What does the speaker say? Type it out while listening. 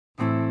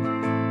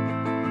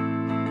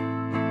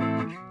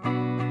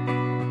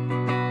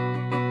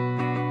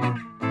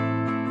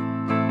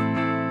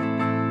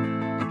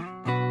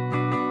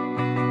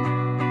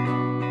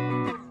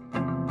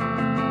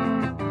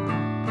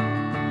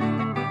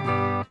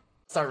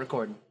Start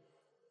recording.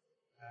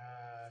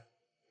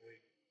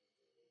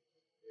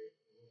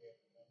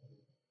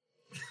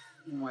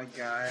 Oh my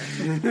god.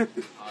 Alright,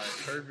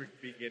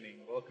 perfect beginning.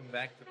 Welcome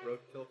back to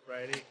Broke Till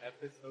Friday,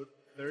 episode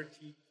 32.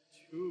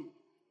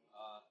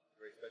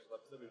 Very special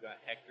episode. We've got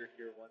Hector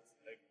here once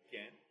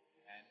again,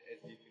 and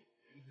as you can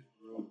see, his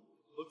room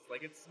looks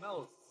like it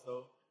smells.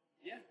 So,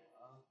 yeah.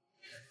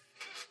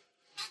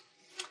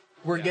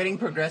 We're getting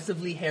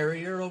progressively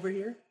hairier over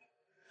here.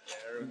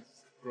 Aaron's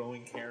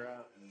growing hair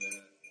out, and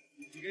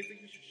do you guys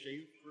think we should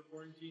shave for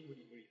quarantine? What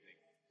do you think?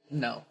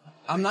 No,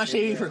 I'm not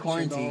shaving for Shave the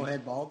quarantine. whole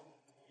head bald.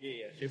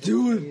 Yeah, shave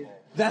Dude, for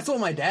that's what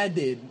my dad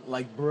did.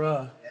 Like,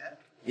 bruh. Yeah.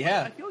 I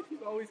Yeah. feel like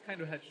he's always kind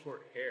of had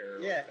short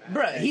hair. Yeah.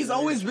 Bruh, he's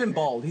always been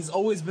bald. He's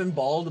always been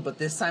bald, but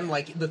this time,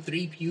 like, the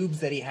 3 pubes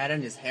that he had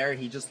in his hair,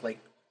 he just, like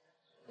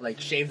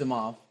shaved them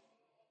off.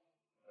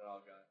 They're all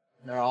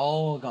gone. They're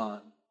all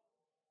gone.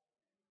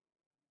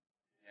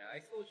 Yeah, I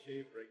still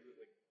shave regular,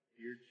 like,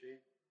 beard shave,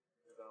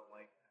 because I don't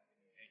like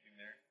anything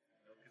there.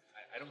 You know, because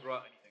I don't grow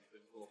out anything, so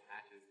there's little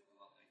patches. It's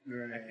not like,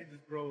 I Right. can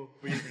just grow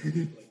a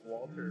beard like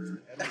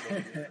Walter,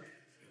 everybody.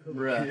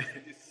 Bruh.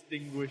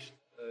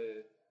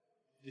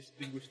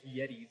 Distinguished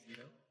Yetis, you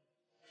know?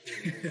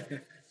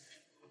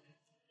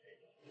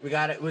 We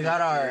got it. We got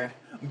our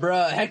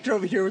bruh Hector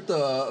over here with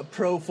the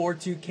Pro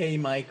 42K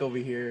mic over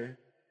here.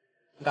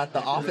 Got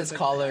the office Looks like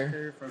collar.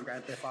 Hacker from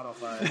Grand Theft Auto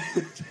 5.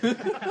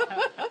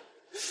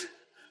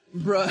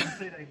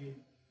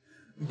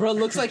 Bruh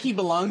looks like he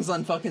belongs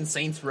on fucking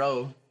Saints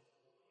Row.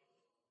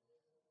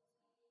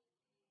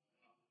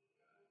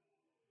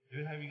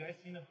 Dude, have you guys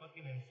seen the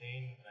fucking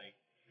insane, like,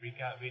 freak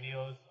out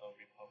videos of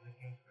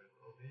Republicans for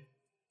COVID?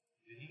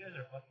 Dude, you guys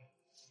are fucking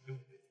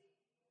stupid.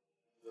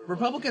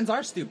 Republicans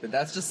are stupid.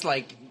 That's just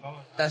like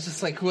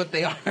what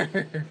they are.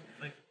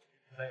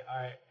 Like,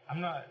 alright, I'm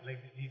not, like,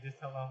 you just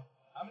tell them,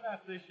 I'm not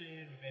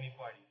affiliated with any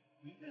party.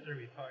 You guys are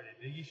retarded.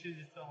 You should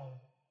just tell them,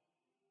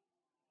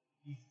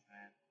 Jesus,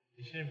 man.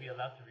 They shouldn't be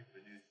allowed to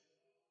reproduce.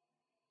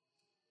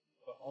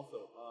 But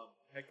also,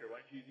 Hector,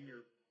 why aren't you using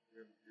your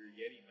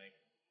Yeti mic?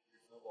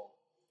 Your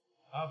snowball?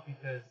 Oh,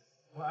 because,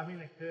 well, I mean,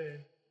 I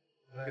could.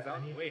 But Because that I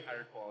one's need, way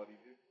higher quality,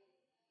 dude.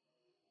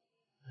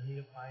 I need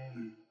to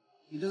find,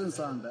 He doesn't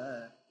sound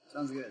bad.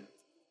 Sounds good.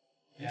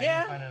 I need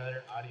Yeah. to find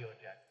another audio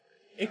jack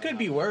for it. It could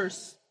be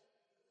worse.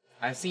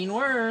 I've seen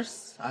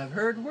worse. I've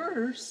heard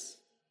worse.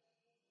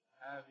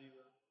 Have you?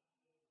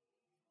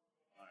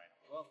 Alright,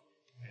 well,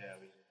 Yeah,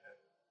 we just have.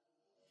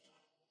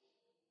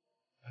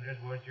 Andres,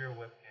 where's your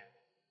webcam?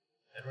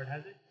 Edward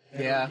has it?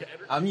 Yeah,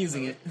 I'm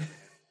using it.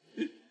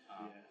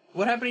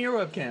 What happened to your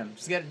webcam?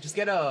 Just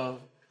get a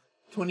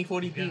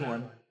 2040p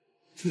one.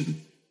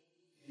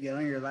 Get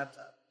on your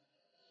laptop.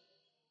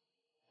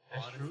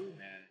 That's honestly, true.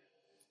 man.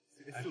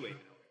 It's too late now.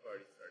 We've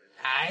already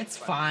started. It's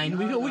fine.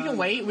 We can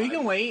wait. We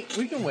can wait.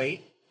 We can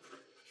wait.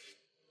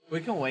 We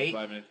can wait.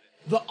 5 minutes.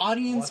 The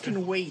audience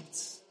can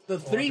wait. The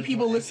 3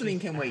 people listening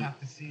can I wait. have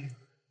to see.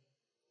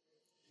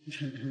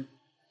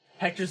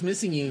 Hector's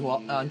missing you,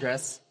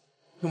 Andres.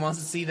 Who wants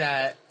to see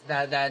that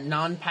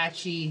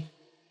non-patchy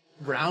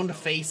round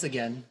face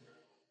again?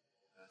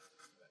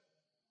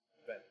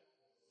 Bet.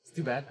 It's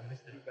too bad. I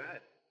missed it. Too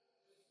bad.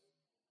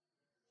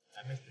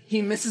 I missed it.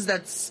 He misses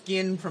that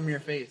skin from your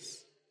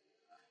face.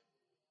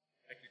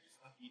 Hector, just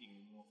stop eating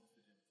when you won't miss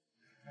the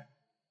gym.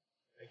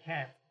 I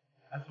can't.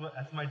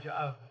 That's my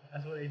job.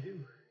 That's what I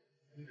do.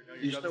 No, your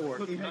You job still is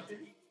working, not to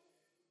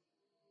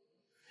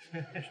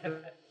Hector?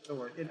 eat. Still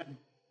working.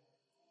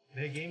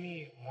 They gave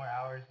me more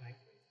hours next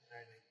week.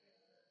 Start next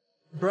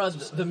week. Bro,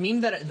 the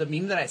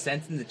meme that I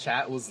sent in the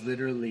chat was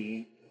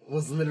literally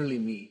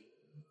me.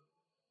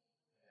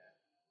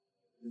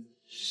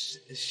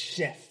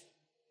 Chef.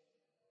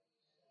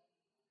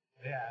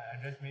 Yeah,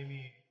 Andres made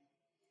me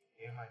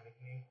gave my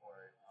nickname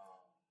for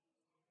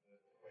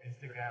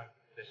Instagram,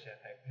 the Chef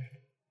Hector.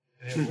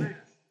 And it worked.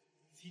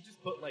 He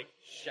just put like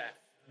chef.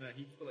 No,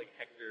 he just put like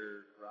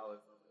Hector Morales.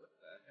 What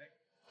the heck?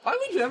 Why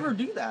would you ever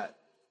do that?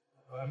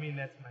 Well, I mean,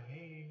 that's my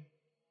name.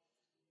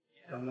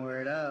 Don't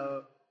wear it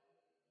out.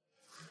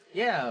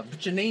 Yeah,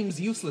 but your name's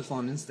useless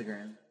on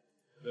Instagram.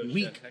 The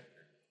Weak. Chef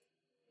Hector.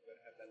 You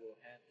gotta have that little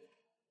handle.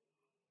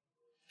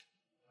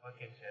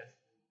 Fucking chest.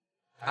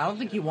 I don't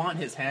think you want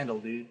his handle,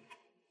 dude.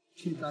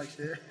 He talks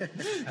shit. Type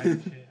shit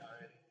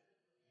already.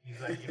 He's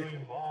like, you don't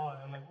even ball. And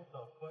I'm like, what the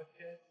fuck,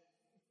 chest?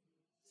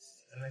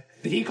 And like,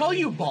 Did he call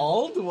you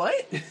bald?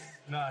 What?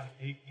 no,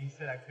 he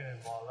said I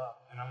couldn't ball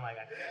up. And I'm like,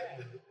 I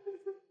can.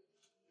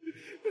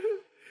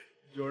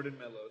 Jordan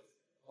Mellos.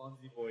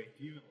 Fonzie Boy.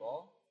 Do you even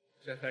ball?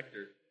 Chef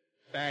Hector.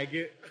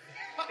 Faggot.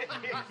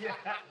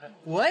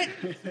 What?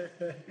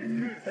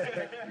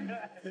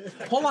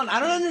 Hold on, I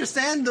don't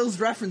understand those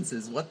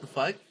references. What the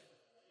fuck?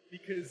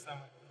 Because It's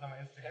on my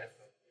Instagram.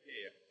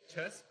 yeah.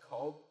 Chess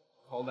called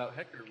out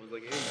Hector and was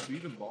like, hey, do you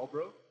even ball,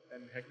 bro?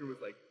 And Hector was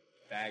like,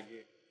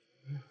 faggot.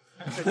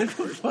 What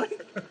the fuck?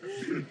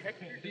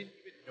 Hector didn't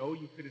even know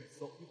you could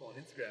insult people on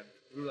Instagram.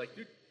 We were like,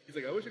 dude, he's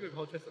like, I wish I could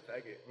call Chess a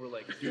faggot. And we're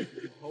like, dude,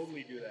 you can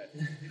totally do that.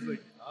 He's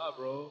like, nah,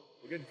 bro,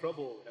 we'll get in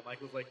trouble. And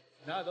Michael's like,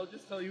 nah, they'll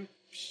just tell you,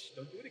 psh,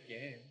 don't do it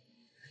again.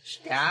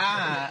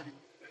 Ah. And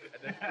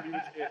that's pretty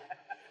much it.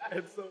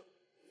 And so,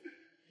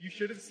 you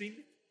should have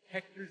seen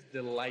Hector's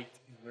delight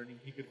in learning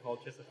he could call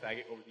Chess a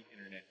faggot over the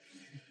internet.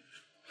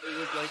 It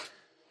was like,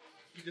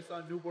 he just saw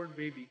a newborn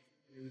baby,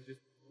 and it was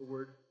just the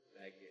word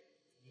faggot.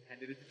 He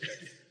handed it to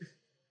Chess.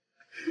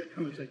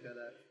 I'm gonna check that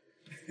out.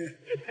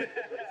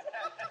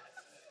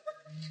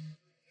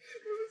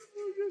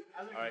 I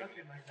look Alright.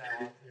 nothing like that,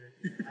 Walter.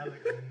 I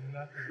look nothing like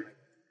that.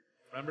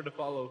 Remember to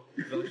follow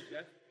the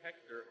Chef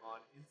Hector on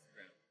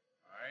Instagram.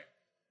 Alright?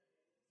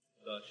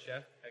 The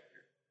Chef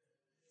Hector.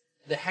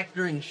 The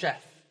hectoring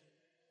chef.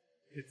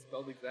 It's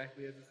spelled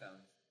exactly as it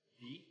sounds.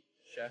 The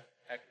Chef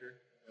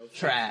Hector. No spaces.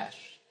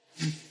 Trash.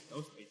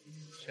 No spaces.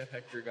 Chef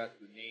Hector got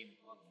the name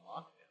on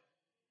lockdown.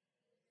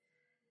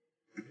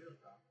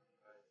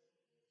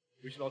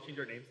 We should all change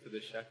our names to the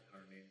chef in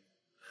our names.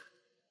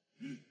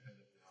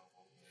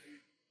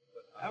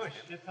 I have a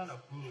shit ton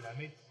of food. I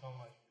made so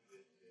much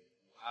food today.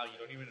 Wow, you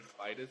don't even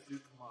invite us,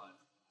 dude? Come on.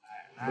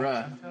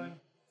 Bruh. I'm telling you,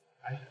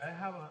 I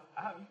have,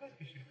 you guys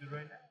can shoot it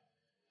right now.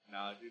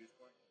 Nah, dude, it's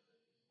point.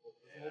 That's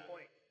the whole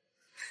point.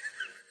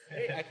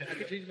 Hey, I can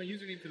change my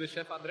username to the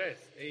Chef Andres.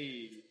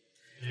 Hey.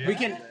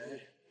 Yeah.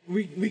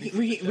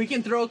 We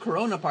can throw a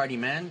Corona party,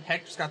 man.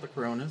 Hector's got the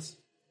Coronas.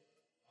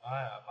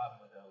 I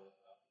bought Modelo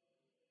stuff.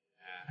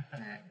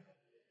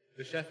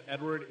 The Chef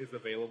Edward is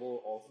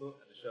available also,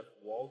 and the Chef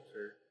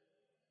Walter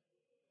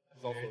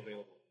is also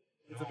available.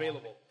 It's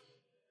available.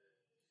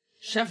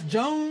 Chef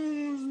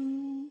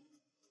Jones.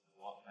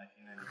 Walt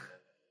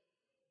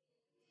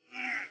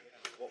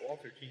 1997.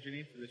 Walter, change your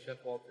name to the Chef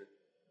Walter.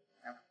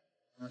 I'm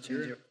gonna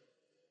change it.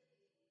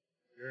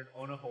 You're an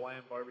Ona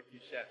Hawaiian barbecue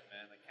chef,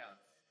 man. That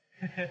counts.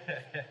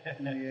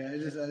 Yeah, I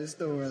just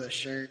still wear the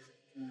shirt.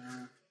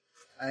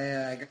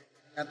 I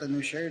got the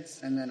new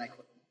shirts and then I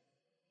quit.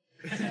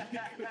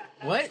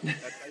 What?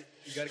 That's how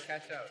you gotta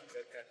cash out. You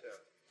gotta cash out.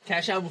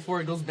 Cash out before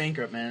it goes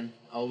bankrupt, man.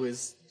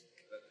 Always.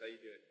 That's how you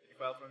do it. Did you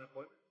file for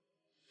unemployment?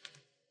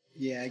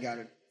 Yeah, I got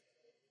it.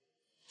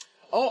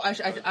 Oh, I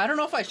don't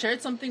know if I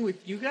shared something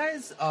with you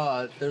guys.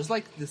 There's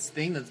like this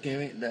thing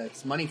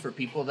that's money for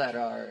people that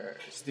are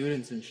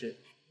students and shit.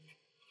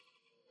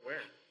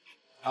 Where?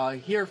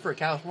 Here for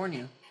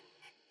California.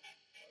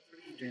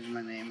 Change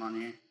my name on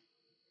here.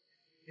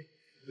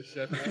 The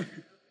chef.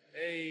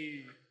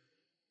 Hey.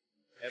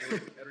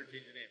 Edward,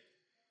 change your name.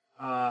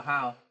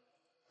 How?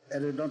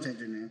 Edward, don't change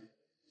your name.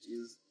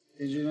 Jesus.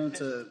 Change your name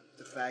to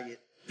faggot.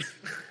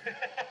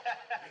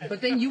 But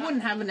then you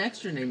wouldn't have an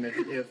extra name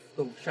if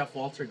the Chef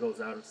Walter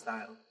goes out of style.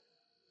 I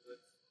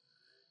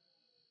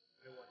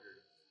wonder.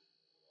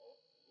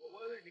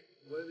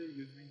 What other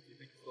usernames do you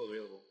think are still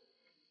available?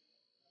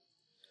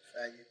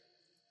 Faggot.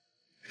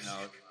 No,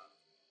 it's not.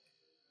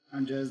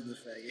 I'm just the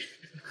faggot.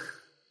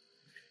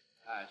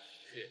 Ah,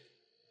 shit.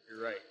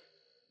 You're right.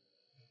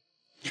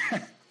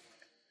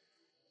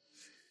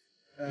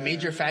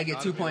 Major Faggot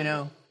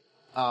 2.0.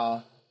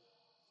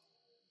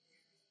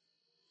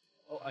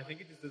 Oh, I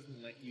think it just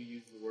doesn't let you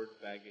use the word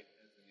faggot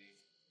as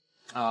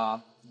a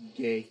name.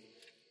 Gay.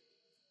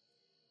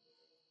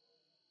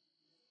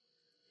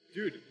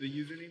 Dude, the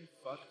username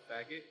fuck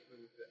faggot with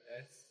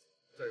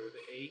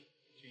the A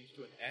changed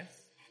to an S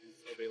is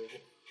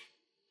available.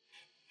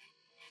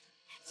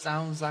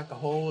 Sounds like a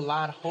whole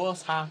lot of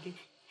horse hockey.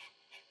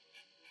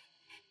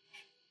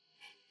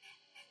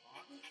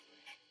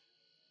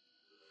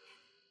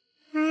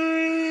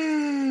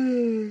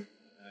 Username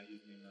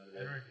not available.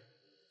 Edward,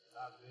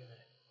 stop doing it.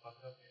 Fuck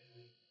up your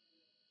sleep.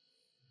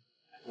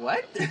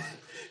 What?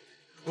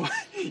 What?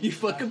 You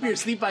fuck up your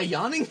sleep by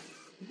yawning? Stop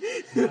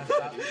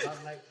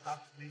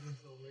sleeping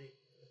so late.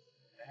 It's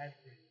bad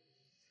for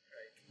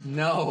you.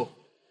 No.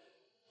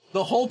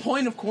 The whole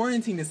point of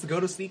quarantine is to go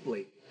to sleep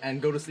late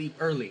and go to sleep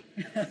early.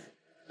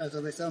 That's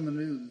what they say on the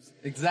news.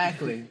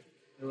 Exactly.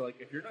 They were like,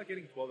 if you're not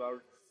getting 12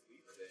 hours of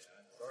sleep a day,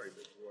 I'm sorry,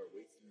 but you are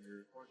wasting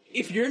your quarantine.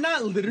 If you're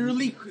not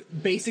literally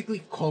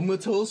basically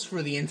comatose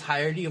for the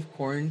entirety of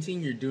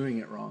quarantine, you're doing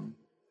it wrong.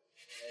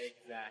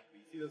 Exactly.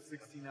 See those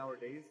 16-hour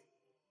days?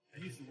 I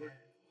used to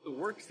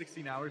work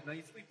 16 hours, now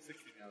you sleep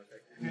 16 hours.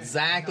 Actually.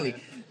 Exactly.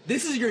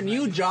 This is your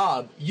new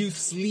job. You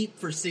sleep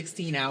for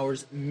 16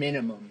 hours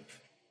minimum.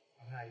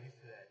 I'm not used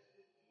to that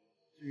shit.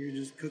 So you're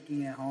just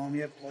cooking at home.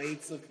 You have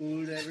plates of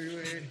food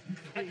everywhere.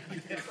 I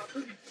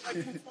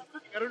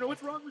don't know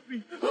what's wrong with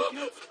me.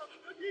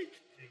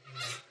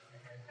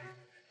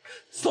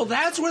 So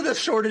that's where the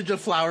shortage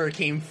of flour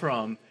came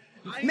from.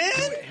 Man,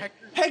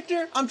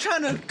 Hector, I'm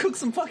trying to cook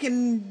some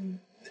fucking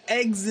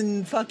eggs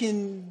and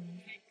fucking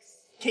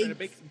Trying to cake.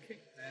 bake some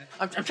cakes, man.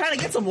 I'm trying to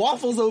get some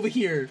waffles over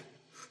here.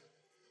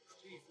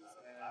 Jesus,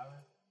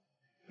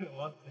 man.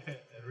 What?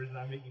 Edward's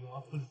not making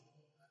waffles.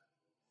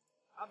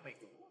 I'm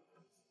making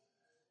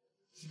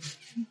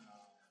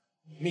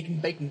Making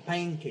bacon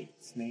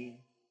pancakes, man.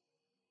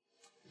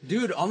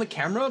 Dude, on the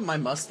camera, my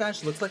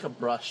mustache looks like a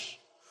brush.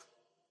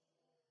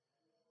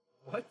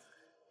 What?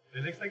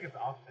 It looks like it's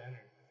off center.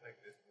 It's like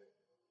this way.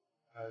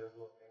 This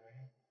little thing right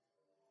here.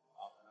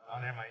 Oh,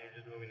 never mind. You're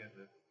just moving it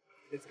this.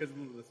 It's because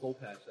of the soul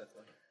patch, that's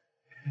why.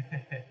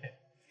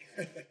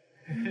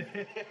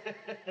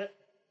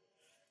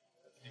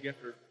 you get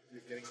for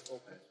getting a full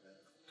patch, man?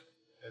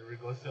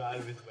 Edward goes so out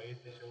of his way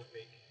to show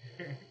fake.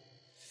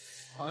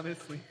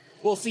 Honestly.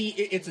 Well, see,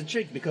 it's a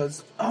chick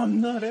because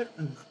I'm not it.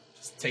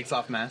 Just takes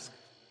off mask.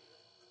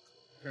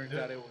 Turns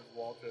out it was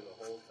Walter the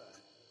whole time.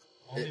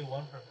 Only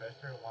one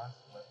professor wants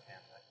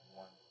webcam, like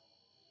one.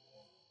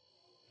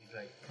 He's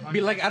like, Be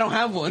like, I don't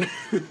have one.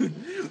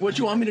 What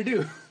you want me to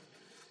do?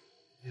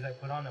 he's like,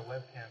 put on a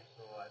webcam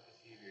so I can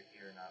see if you're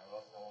here or not, or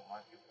else I won't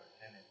mark you for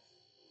attendance.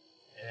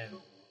 And,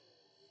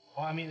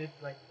 well, I mean, it's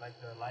like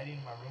the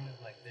lighting in my room is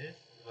like this,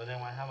 but then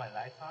when I have my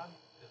lights on,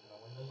 because my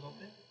window's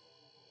open,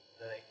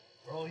 they're like,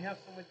 bro, you have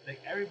so much,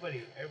 like, everybody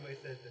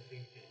says the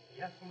same shit.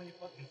 You have so many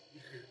fucking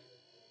speakers.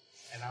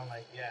 And I'm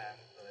like, yeah,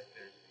 so like,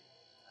 there's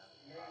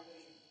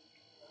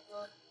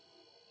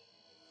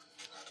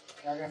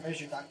I gotta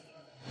finish your taco.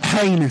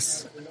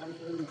 Highness.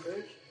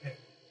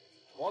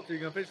 Walter, you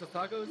gonna finish those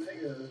tacos?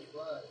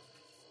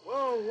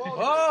 Whoa,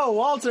 Walter! Oh,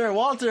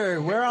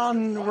 Walter,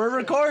 we're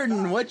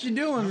recording. What you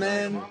doing,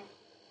 man?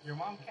 your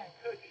mom can't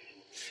cook.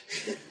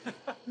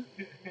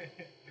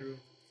 True.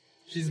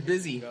 She's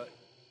busy.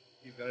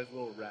 He's got his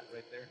little rat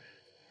right there.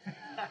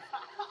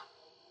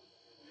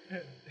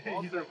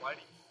 He's like,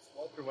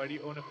 Walter, why do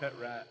you own a pet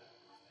rat?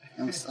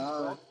 I'm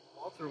sorry.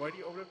 Walter, why do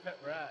you own a pet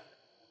rat?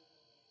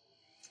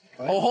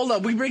 Oh, hold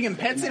up. We bringing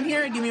pets in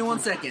here? Give me 1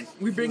 second.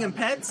 We bringing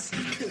pets?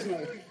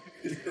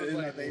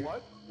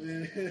 What?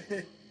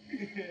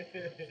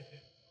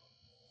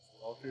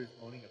 Walter is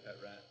owning a pet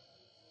rat.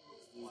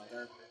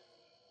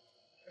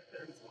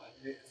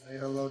 Say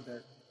hello,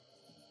 Dirk.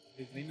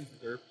 His name is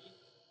Derpy.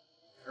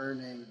 Her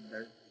name is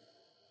Dirk.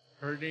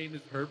 Her name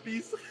is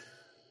Herpes.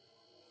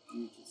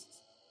 She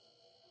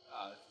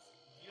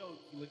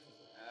He licks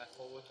his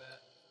asshole with that.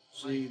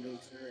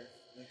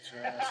 licks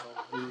her asshole,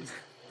 please.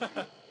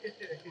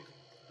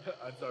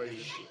 I'm sorry.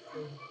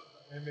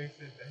 it makes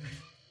it better.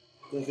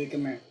 Wolfie,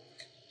 come here.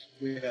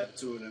 We have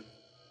two of them.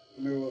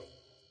 Come here,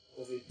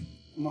 Wolfie.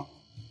 Come on.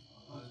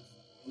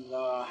 He's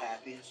all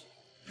happy and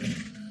shit.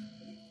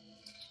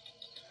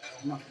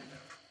 Come on.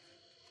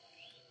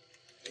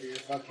 You're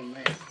fucking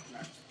man.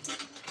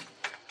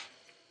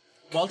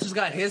 Walter's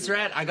got his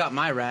rat. I got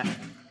my rat.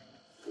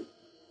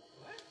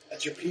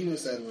 That's your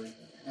penis, Edward.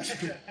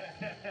 Put it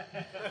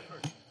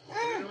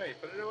away.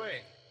 Put it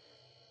away.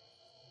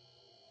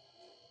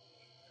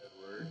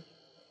 Edward.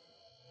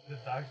 The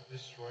dogs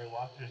destroy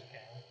Walter's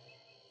can.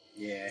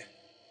 Yeah.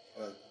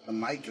 Well, the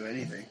mic do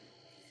anything.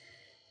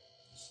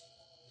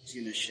 He's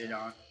gonna shit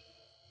on.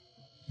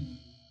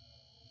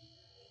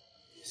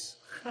 Yes.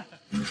 Hey,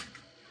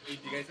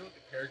 do you guys know what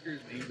the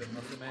character's name that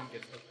Muscle Man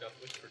gets hooked up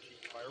with for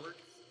cheap fireworks?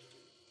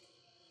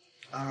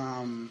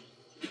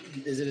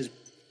 Is it his?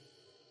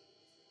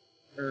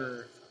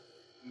 Or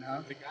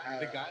no? The guy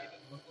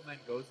that Muscle Man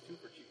goes to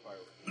for cheap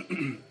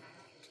fireworks.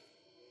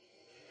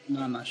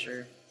 No, I'm not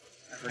sure.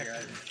 I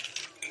forgot.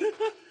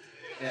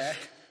 Yeah.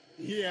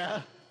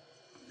 Yeah.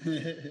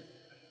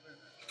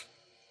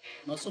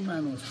 Muscle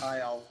Man was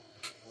high all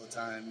the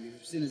time.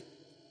 You've seen his.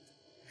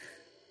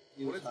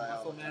 He What was is high all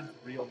Muscle the Man's time.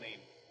 real name?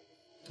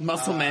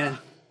 Muscle man.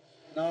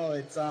 No,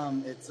 it's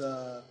Muscle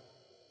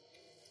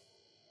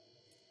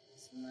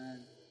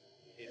Man.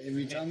 If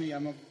you tell me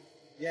I'm a,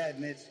 yeah,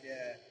 Mitch,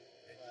 yeah.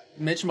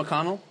 Mitch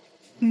McConnell.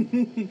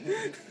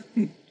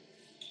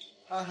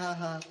 Ha ha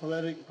ha.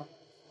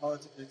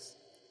 Politics.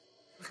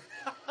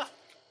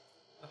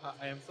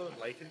 I am so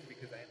enlightened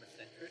because I am a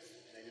centrist,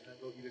 and I did not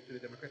go either to the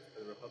Democrats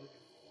or the Republicans.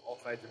 All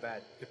sides are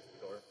bad. Tips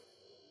the door.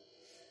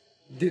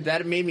 Dude,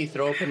 that made me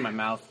throw up in my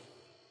mouth.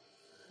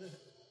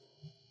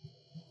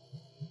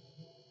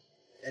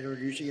 Edward,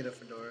 you should get a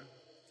fedora.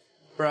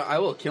 Bro, I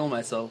will kill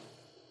myself.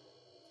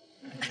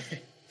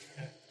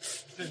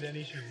 So then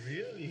he should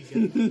really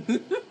get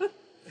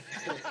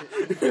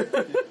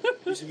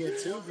You should get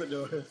two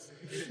fedoras.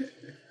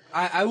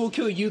 I will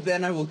kill you,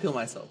 then I will kill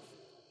myself.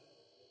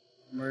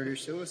 Murder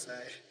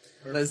suicide.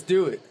 Let's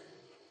do it.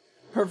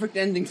 Perfect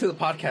ending to the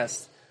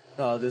podcast.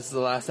 Oh, this is the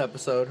last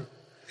episode.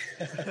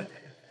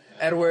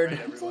 Edward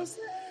Suicide.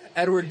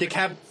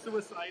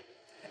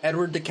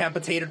 Edward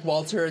decapitated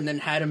Walter and then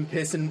had him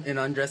piss and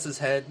undress his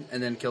head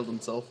and then killed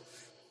himself.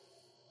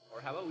 Or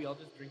how about we all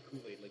just drink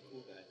Kool-Aid like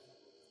cool guys?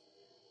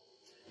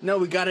 No,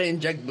 we gotta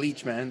inject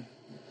bleach, man.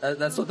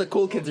 That's what the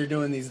cool kids are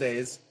doing these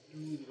days.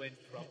 Dude, when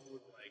Trump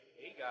was like,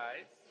 hey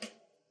guys,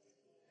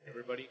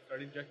 everybody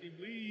start injecting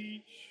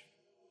bleach.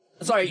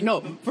 Sorry, no.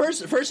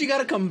 First you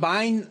gotta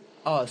combine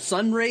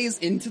sun rays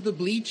into the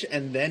bleach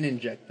and then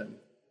inject them.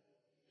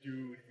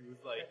 Dude, he was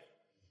like,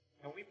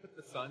 can we put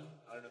the sun,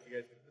 I don't know if you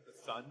guys can put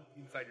the sun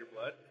inside your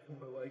blood? And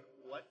we're like,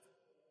 what?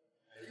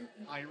 Are you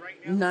high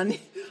right now? None.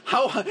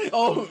 How?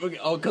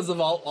 Oh, because of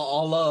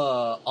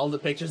all the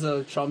pictures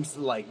of Trump's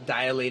like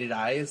dilated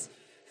eyes.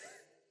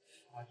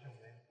 watch him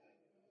win.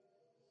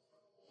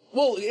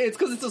 Well, it's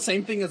because it's the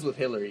same thing as with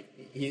Hillary.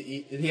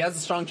 He has a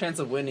strong chance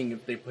of winning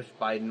if they push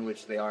Biden,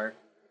 which they are.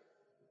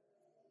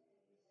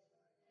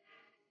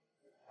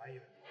 Why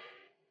even?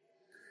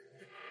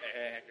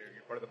 Hey, Hector,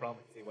 you're part of the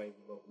problem. You say why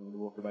we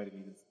vote for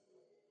Biden.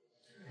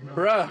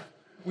 Bruh,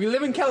 We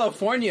live in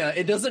California.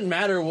 It doesn't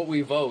matter what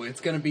we vote.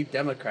 It's gonna be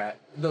Democrat.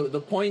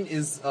 The point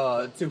is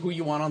to who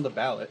you want on the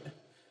ballot.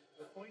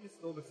 The point is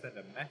still to send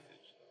a message.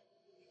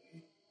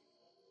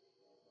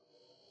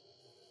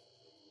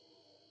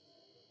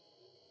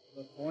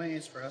 The point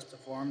is for us to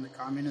form the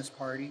Communist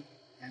Party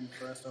and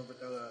for us to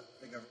overthrow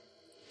the government.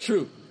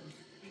 True.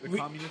 The We-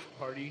 Communist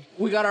Party.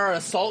 We got our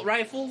assault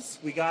rifles.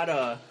 We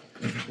gotta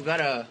This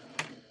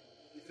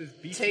is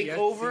BTFC, take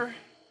over.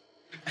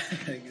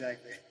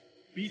 Exactly.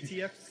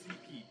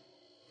 BTFCP.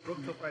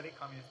 Broke Till Friday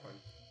Communist Party.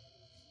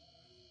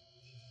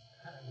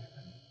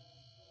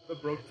 The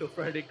Broke Till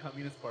Friday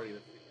Communist Party.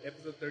 That's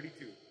episode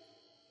 32.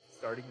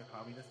 Starting a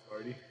Communist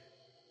Party.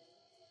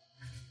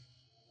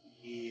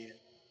 Yeah.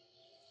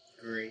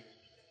 Great.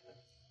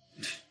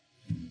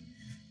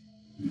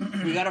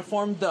 We gotta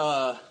form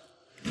the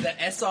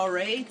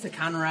SRA to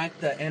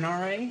counteract the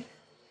NRA.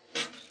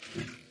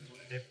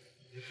 They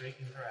break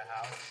into our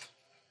house.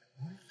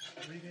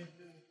 What are you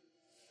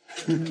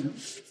gonna do?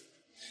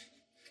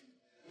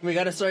 We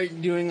gotta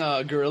start doing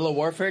guerrilla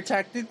warfare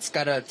tactics.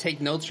 Gotta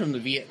take notes from the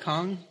Viet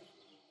Cong.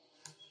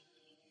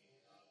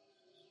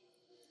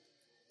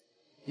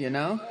 You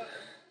know?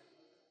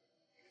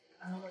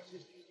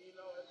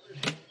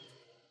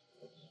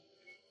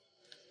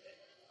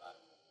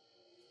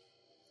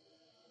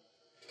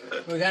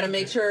 We gotta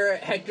make sure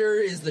Hector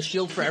is the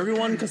shield for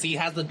everyone because he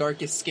has the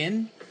darkest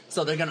skin.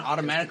 So they're gonna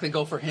automatically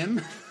go for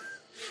him.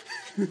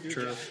 True. I can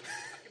barely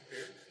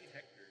see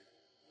Hector.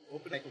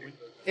 Open up the window.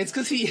 It's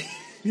because he.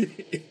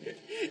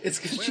 It's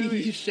because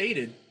he's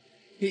shaded.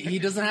 He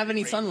doesn't have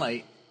any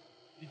sunlight.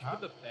 Did you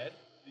put the bed?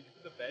 Did you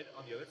put the bed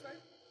on the other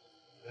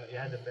side?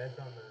 Yeah, the bed's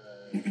on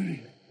the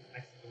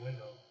next to the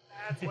window.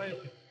 That's why it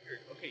looks weird.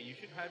 Okay, you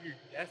should have your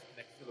desk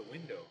next to the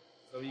window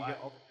so you get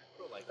all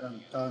the natural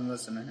light. Don't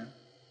listen to him.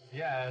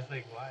 Yeah, it's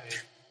like why?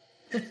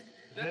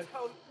 That's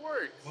how it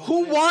works.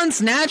 Who wants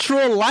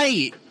natural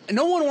light?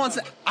 No one wants.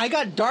 I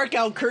got dark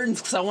out curtains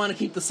because I want to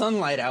keep the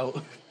sunlight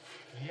out.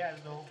 Yeah,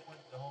 the whole point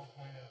of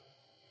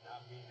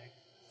not being next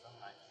to the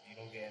sunlight, so you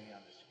don't get any on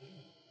the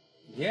screen.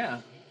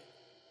 Yeah.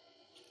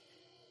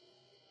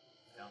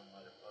 Dumb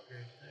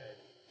motherfucker.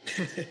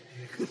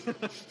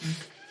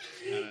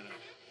 No.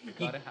 You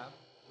gotta have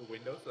the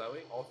window so that way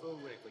also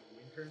when it's like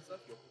winter and stuff,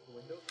 you'll put the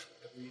window.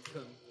 The breeze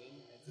comes in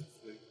and since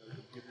the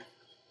computer.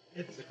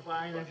 It's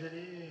fine as it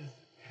is.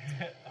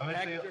 I'm gonna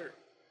Hector,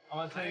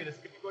 tell you this.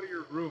 I'm gonna go to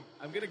your room.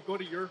 I'm gonna go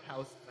to your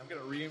house and I'm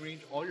gonna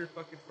rearrange all your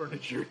fucking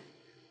furniture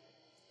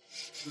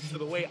to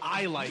the way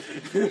I like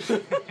it.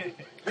 If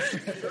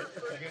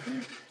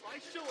I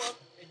show up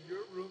and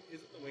your room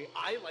isn't the way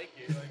I like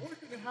it, we're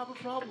gonna have a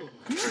problem.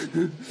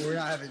 We're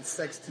not having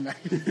sex tonight.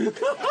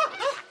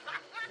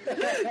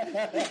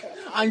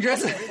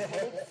 Andres, Sex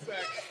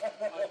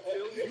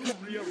until you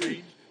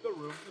rearrange the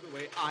room to the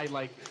way I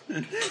like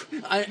it.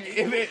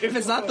 if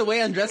it's not the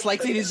way Andres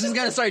likes it, he's just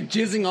gonna start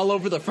jizzing all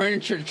over the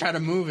furniture to try to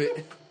move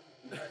it.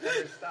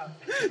 Stop.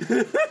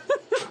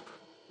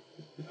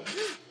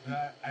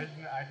 I just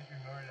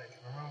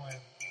remember when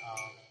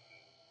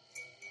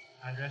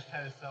Andres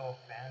tried to sell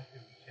a fan to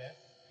Chess,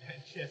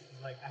 and Chess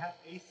is like, I have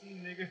AC,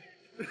 nigga.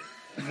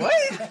 What?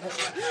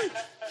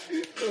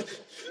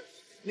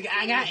 Like,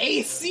 I got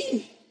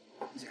AC.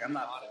 He's like, I'm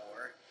not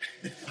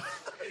poor.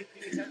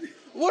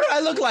 What do I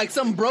look like?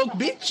 Some broke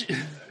bitch?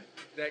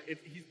 That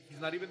he's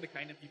not even the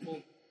kind of people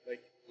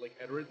like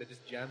Edward that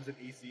just jams an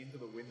AC into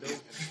the window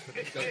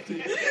and he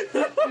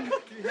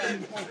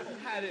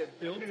had it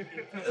built.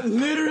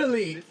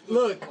 Literally.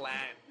 Look. Plan.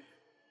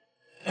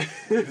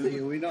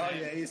 Dude, we know how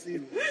your AC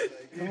looks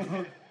like. Come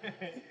on.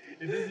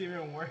 It doesn't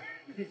even work.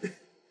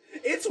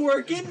 It's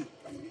working.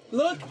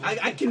 Look,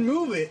 I can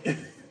move it.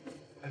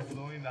 It's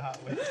blowing the hot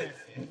weather.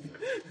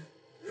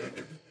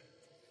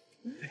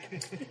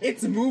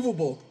 It's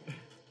movable.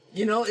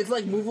 You know, it's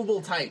like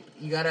movable type.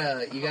 You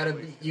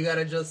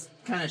gotta just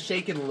kind of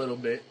shake it a little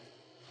bit.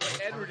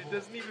 Edward, it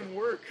doesn't even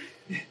work.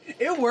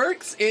 It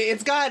works.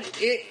 It's got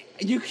it.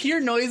 You hear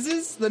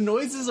noises. The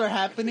noises are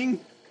happening.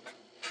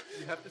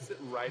 You have to sit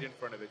right in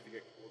front of it to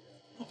get cool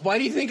down. Why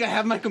do you think I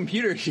have my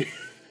computer here?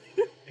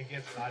 It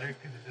gets hotter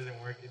because it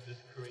doesn't work. It just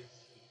creates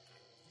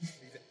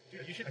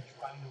Dude, you should a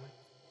conduit.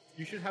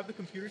 you should have the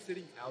computer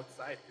sitting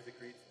outside because it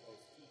creates the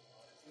most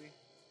heat.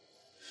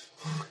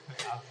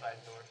 Honestly. Outside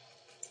doors.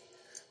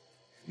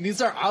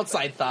 These are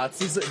outside thoughts.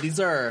 These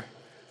are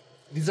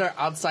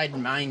outside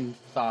mind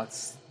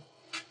thoughts.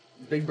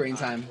 Big brain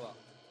time. Well,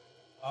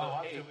 Oh, So,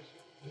 Walter, hey.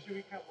 we should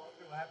recap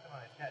Walter what happened on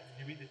the chat.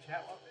 Did you read the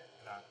chat, Walter?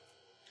 No.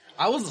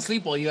 I was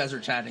asleep while you guys were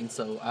chatting,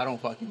 so I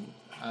don't. What do you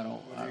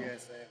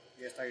guys say?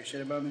 You guys talking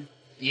shit about me?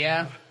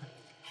 Yeah.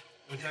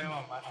 We're talking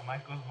about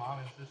Michael's mom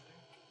and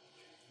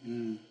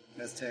sister.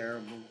 That's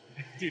terrible.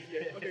 dude,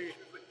 yeah, okay.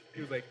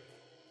 He was like,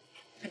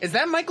 Is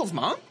that Michael's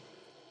mom?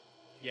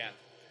 yeah,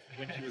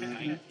 when she was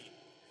 19.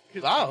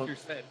 'Cause Wow. Hector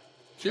said,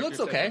 She looks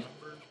Hector said, okay.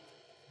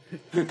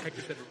 remember,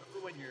 Hector said, remember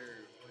when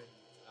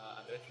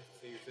Andres used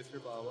to say your sister,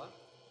 blah, blah, blah?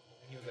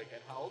 And he was like,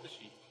 and how old is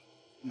she?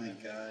 Oh my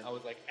I god.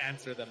 was like,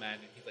 answer the man.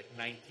 And he's like,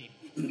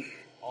 19.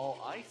 All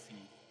I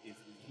see is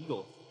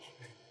illegal.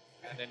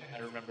 And And then I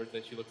remembered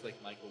that she looks like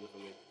Michael with a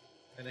wig.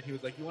 And then he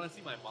was like, "You want to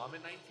see my mom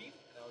at 19?"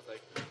 And I was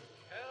like,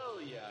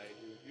 "Hell yeah, I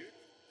do, dude."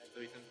 And so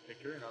he sends a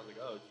picture, and I was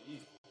like, "Oh,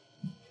 geez,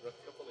 rough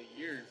couple of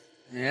years."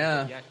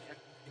 Yeah. Yeah,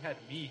 she had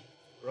me.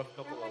 Rough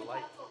couple of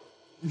life.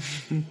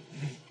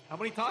 How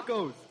many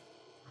tacos?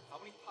 How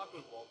many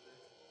tacos, Walter?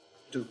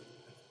 2. Do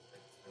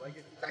I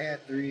get I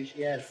had 3.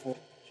 She had 4.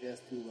 She has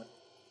 2 left.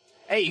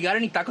 Hey, you got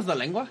any tacos de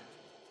lengua?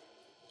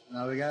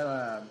 No, we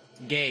got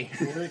Gay. what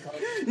do they call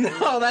it?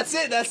 No, that's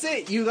it. That's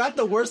it. You got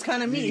the worst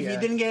kind of meat Yeah.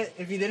 if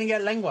you didn't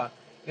get lengua.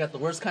 You got the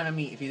worst kind of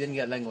meat if you didn't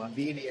get lengua.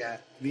 Birria.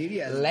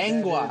 Birria is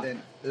Lengua. better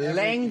than everything.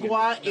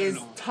 Lengua is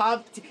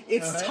top.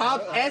 It's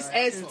top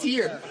SS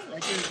tier.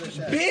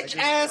 Bitch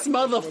ass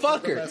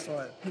motherfucker.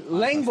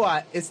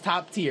 Lengua is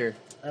top tier.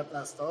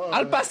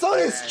 Al pastor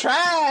is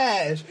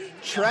trash.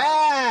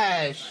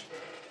 Trash.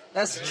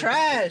 That's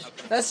trash.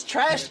 That's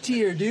trash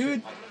tier,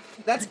 dude.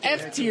 That's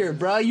F tier,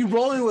 bro. You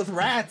rolling with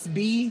rats,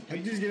 B.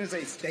 I'm just gonna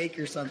say steak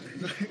or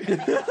something.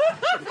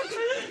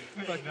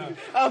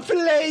 A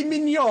filet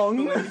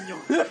mignon.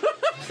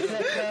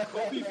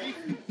 Kobe beef?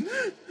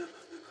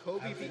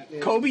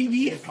 Kobe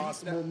beef.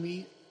 Impossible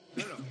meat.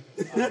 No.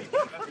 Kobe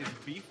beef is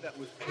beef that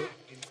was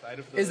cooked inside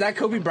of the. Is that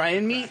Kobe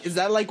Bryant meat? Is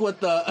that like what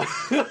the?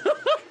 That's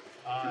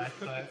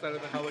inside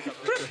of the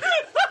helicopter?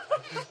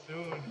 too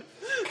soon.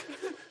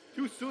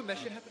 Too soon. That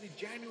shit happened in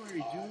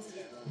January, dude.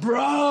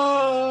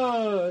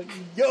 Bro,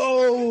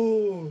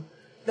 yo,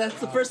 that's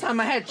the first time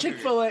I had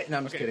Chick-fil-A. No,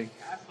 I'm just kidding.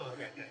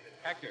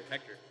 Hector.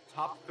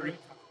 Top 3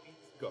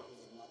 go.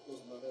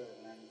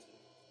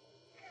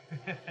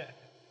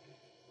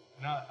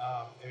 No,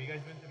 have you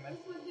guys been to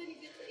Mexico?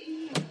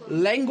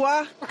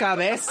 Lengua,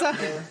 cabeza,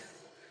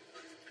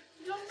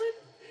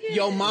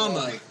 yo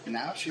mama.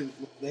 Now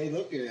they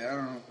look good. I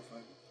don't know what the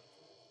fuck.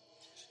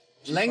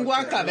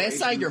 Lengua,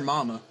 cabeza, your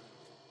mama.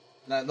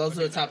 Those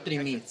are the top 3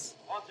 meats.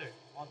 Walter.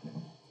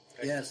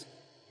 Yes.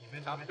 You been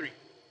to Top Mexico? 3.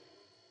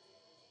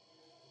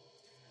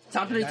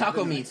 Top 3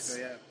 taco meats.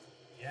 Yeah.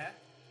 Yeah?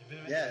 You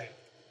been to Yeah. Mexico?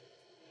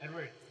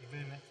 Edward, you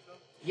been to Mexico?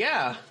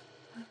 Yeah.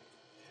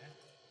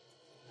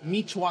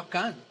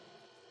 Michoacan.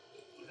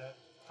 The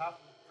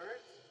top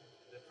first?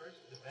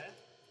 The best?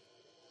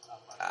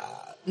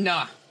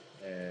 Nah.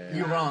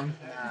 You're wrong.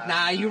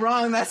 Nah, you're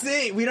wrong. That's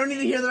it. We don't need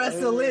to hear the rest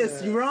of the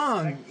list. You're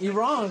wrong. You're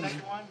wrong.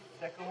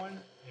 Second one,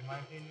 in my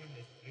opinion,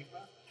 is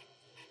tripa.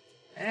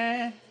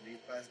 Eh.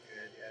 Tripa's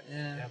good, yeah.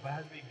 Yeah. Yeah, but it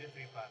has to be good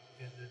tripa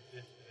because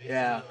they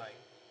Yeah. feel like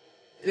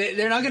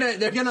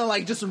They're gonna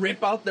like just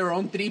rip out their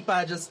own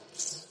tripa, just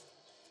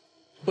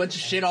bunch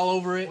of shit all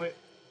over it. Wait,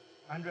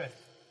 Andres,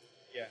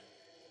 Yeah.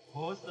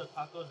 what was the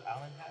tacos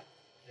Alan had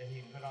that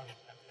he put on his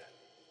Snapchat?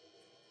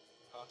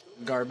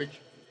 Garbage.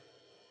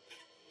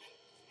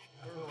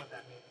 I forgot what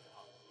that means.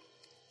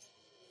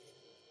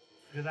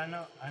 Because I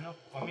know,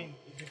 I mean,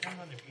 it depends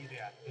on the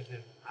birria. Because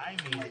if I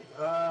made it,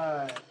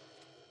 but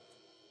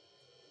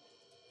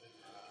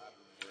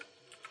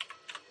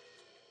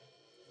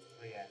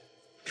yeah.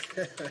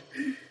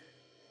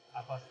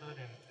 A pastor and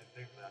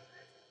 3 plus.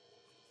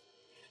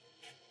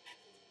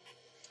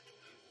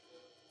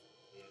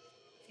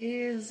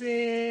 Is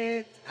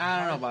it? I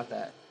don't know about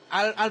that.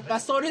 Al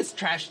pastor is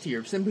trash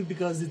tier simply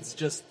because it's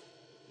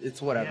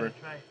whatever.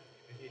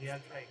 You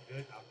have tried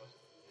good al pastor.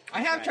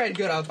 I have tried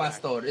good al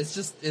pastor.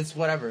 It's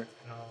whatever.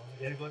 No,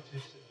 you gotta go to the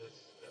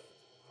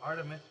heart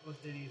of Mexico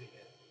City to get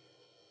it.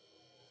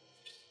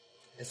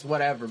 It's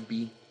whatever,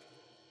 B.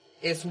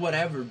 It's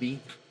whatever, B.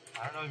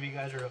 I don't know if you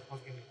guys are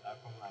fucking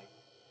from like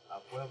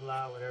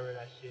Puebla, whatever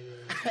that shit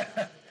is.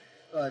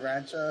 Like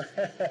Rancho.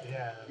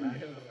 Yeah,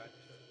 man.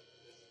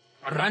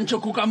 Rancho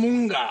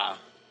Cucamonga.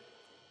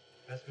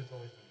 That's what's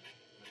always been.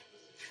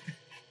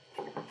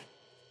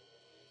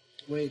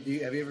 Wait,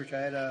 have you ever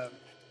tried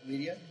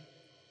birria?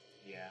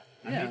 Yeah. Yeah.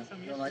 I made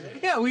some You don't like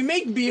yesterday. it? Yeah, we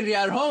make birria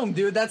at home,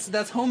 dude.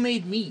 That's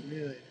homemade meat.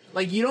 Really?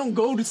 Like you don't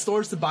go to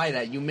stores to buy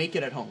that. You make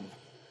it at home.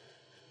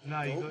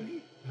 No, you Goat go.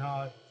 meat?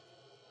 No.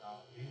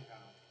 You,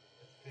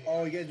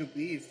 Oh, you guys do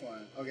beef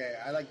one. Okay,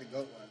 I like the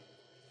goat one.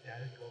 yeah,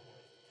 just go for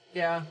it.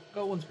 Yeah,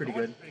 goat one's pretty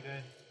good. Pretty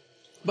good.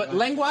 But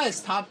lengua is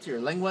top tier.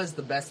 Lengua is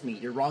the best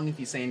meat. You're wrong if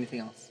you say anything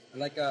else. I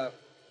like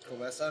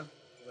cabeza.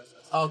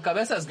 Oh,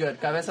 cabeza's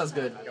good. Cabeza's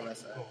good.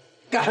 Cabeza.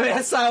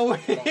 Cabeza, güey.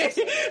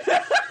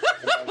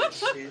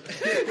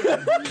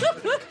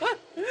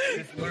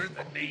 Just learn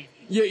the name.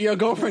 Your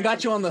girlfriend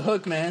got you on the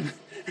hook, man.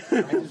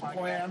 I'm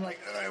like,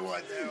 I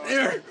want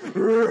that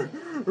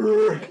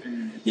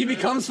one. He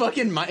becomes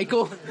fucking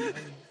Michael.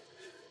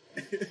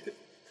 You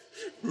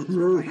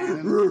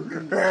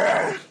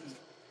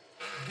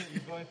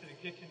go into the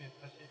kitchen and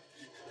touch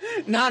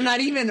it. Nah,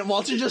 not even.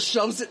 Walter just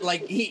shoves it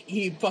like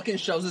he fucking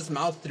shoves his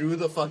mouth through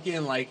the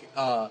fucking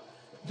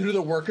through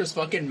the worker's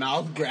fucking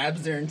mouth,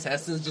 grabs their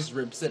intestines, just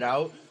rips it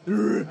out.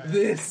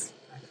 This.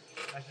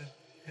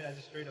 That's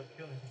just straight up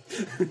killing.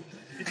 People,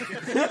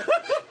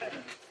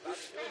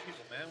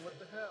 man. What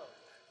the hell?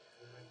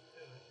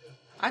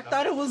 I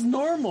thought it was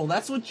normal.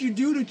 That's what you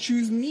do to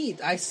choose meat.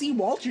 I see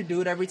Walter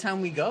do it every time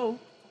we go.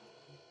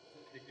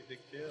 Dick to dick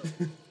chill.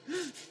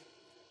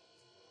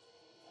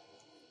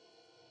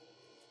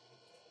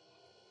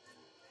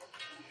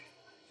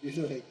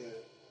 You like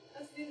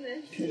I've seen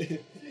that.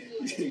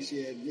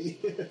 she had me.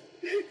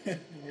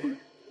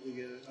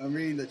 I'm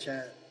reading the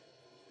chat.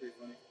 It's pretty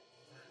funny.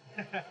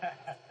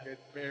 It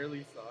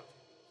barely saw.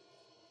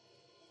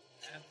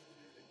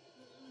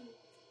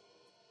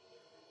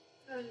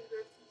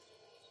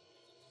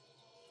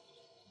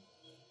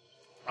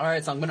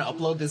 Alright, so I'm gonna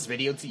upload this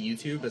video to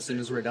YouTube as soon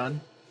as we're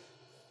done.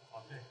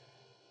 Okay.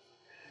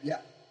 Yeah.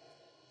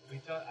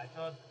 I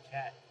told the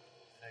chat,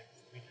 like,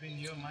 between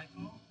you and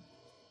Michael,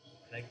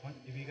 like,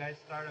 if you guys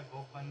start a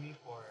GoFundMe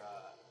for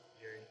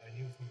a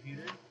new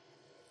computer,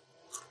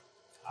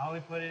 I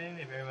only put it in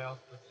if everybody else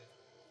puts it.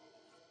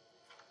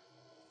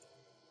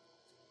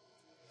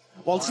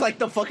 Walter's like,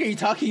 the fuck are you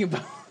talking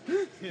about?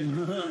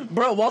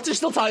 Bro, Walter's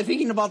still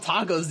thinking about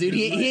tacos, dude.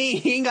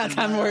 He ain't got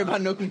time to worry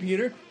about no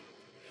computer.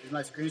 Is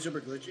my screen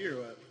super glitchy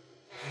or what?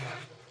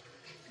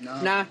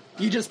 No. Nah,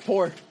 you just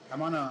poor.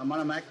 I'm on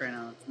a Mac right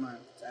now. It's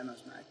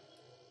Anna's Mac.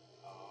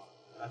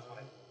 That's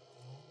why.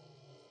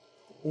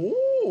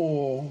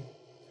 Ooh.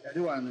 I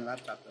do want a new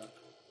laptop though.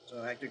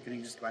 So Hector, can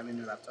you just buy me a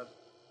new laptop?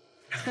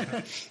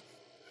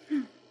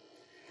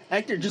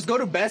 Hector, just go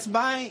to Best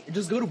Buy.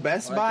 Just go to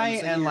Best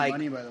Buy and like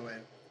money, by the way.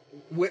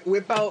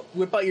 whip out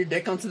your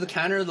dick onto the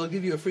counter. They'll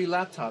give you a free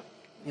laptop.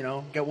 You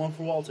know, get one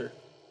for Walter.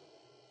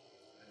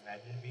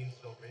 Imagine being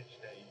so rich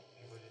that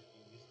people just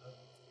give you stuff.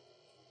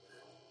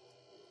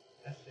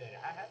 That shit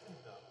happens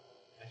though.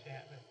 That shit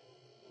happens.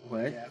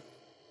 What? Yeah.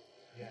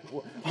 Yeah.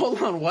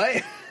 Hold on,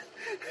 what?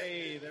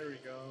 Hey, there we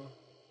go.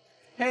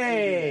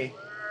 Hey.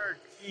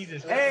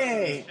 Jesus.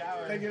 Hey.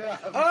 Shower. Pick it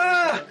up.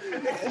 Ah!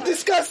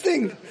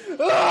 Disgusting!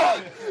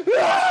 Ah!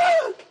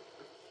 Ah! It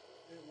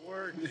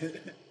worked.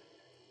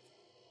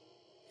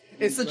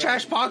 It's the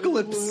trash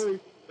apocalypse.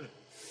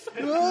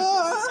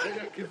 Ah!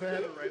 Because I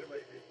had it right in my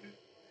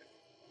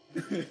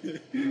face.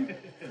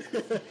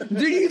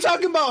 Dude, you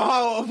talking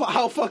about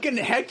how fucking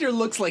Hector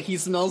looks like he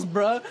smells,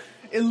 bruh?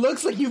 It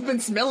looks like you've been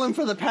smelling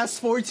for the past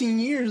 14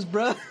 years,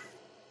 bruh.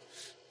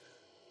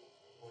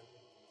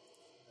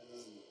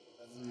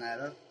 Doesn't add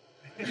up.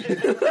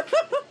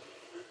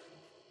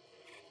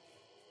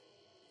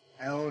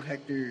 I owed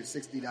Hector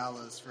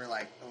 $60 for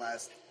like the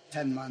last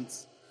 10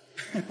 months.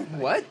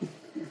 What?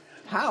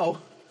 How?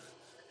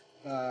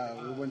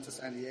 We went to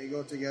San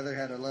Diego together,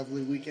 had a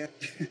lovely weekend.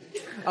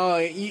 Oh,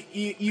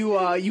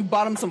 you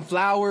bought him some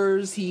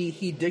flowers.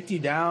 He dicked you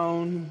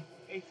down.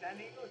 Hey, San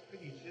Diego is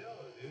pretty chill,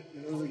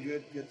 dude. It was a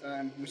good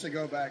time. We should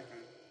go back, man.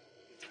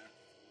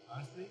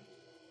 Honestly,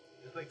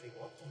 it's like they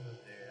welcome us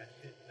there.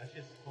 That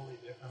shit's totally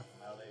different from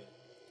LA.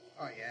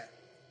 Oh yeah,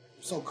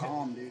 so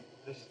calm, dude.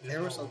 They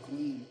were so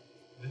clean.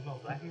 There's no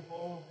black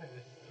people. It's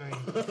very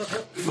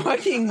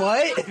Fucking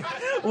what?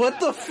 What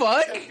the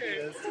fuck?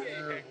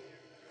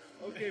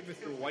 Okay,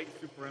 Mr. White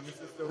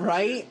Supremacist over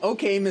Right?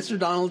 Okay, Mr.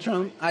 Donald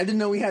Trump. I didn't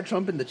know we had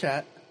Trump in the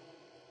chat.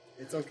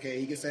 It's okay.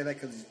 You can say that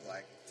because he's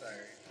black. It's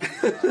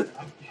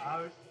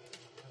alright.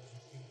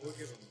 We'll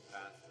give him a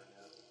pass for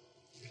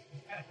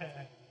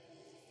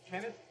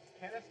now.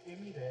 Kenneth gave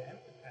me the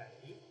empath,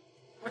 dude.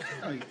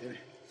 No, you didn't.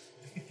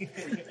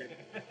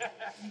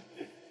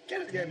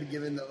 Kenneth got me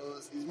giving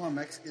those. He's more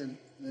Mexican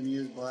than he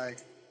is black.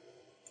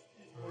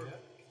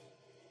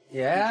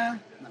 Yeah?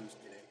 No, I'm just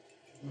kidding.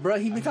 Bro,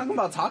 he be talking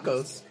about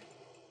tacos.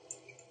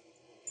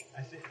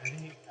 I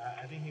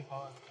think he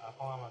followed him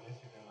on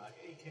Instagram. Like,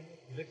 hey, Kenneth,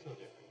 you look so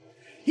different.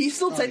 He's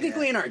still Oh,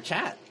 technically yeah. in our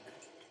chat.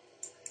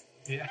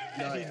 Yeah.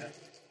 Oh, yeah.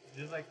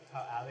 Just like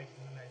how Alex is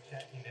in that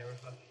chat, he never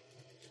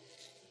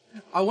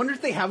fucking. I wonder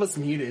if they have us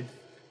muted.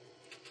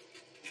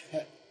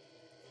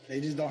 They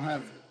just don't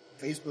have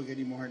Facebook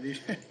anymore, dude.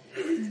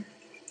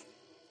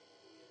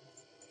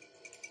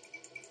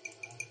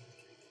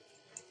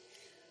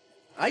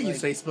 I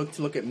use Facebook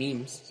to look at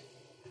memes.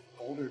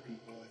 Older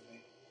people, I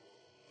think.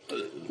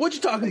 What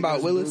you talking about,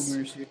 Like, Willis?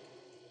 boomers here.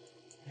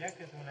 Yeah,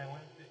 because when I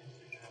went to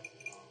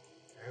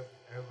Instagram,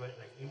 everybody,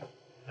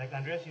 like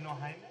Andres, you know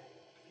Jaime?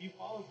 He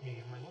follows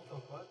me. I'm like, what the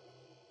fuck?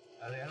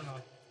 I don't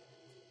know.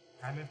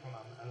 Jaime from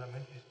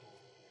elementary school.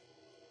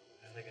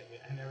 I was like,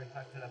 I never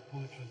talked to that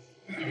fool since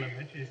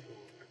elementary school.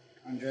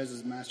 Andres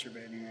is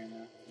masturbating right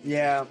now.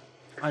 Yeah,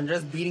 I'm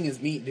just beating his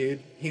meat,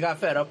 dude. He got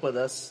fed up with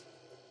us.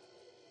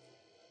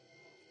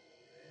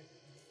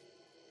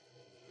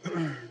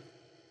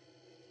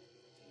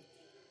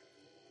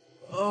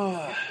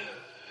 Oh.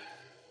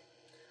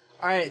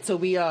 All right, so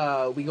we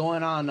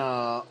going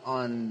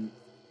on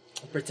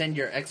pretend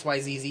you're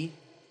XYZZ.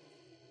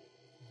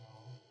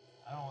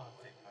 I don't want to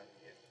play Cards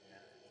Against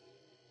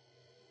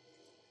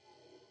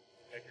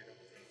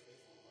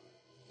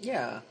Humanity.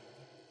 Yeah.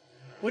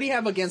 What do you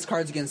have against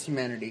Cards Against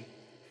Humanity?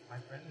 My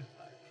friend is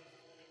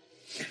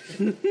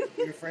black.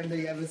 Your friend that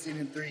you haven't seen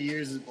in 3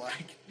 years is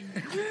black.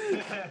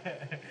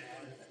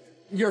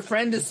 Your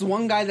friend is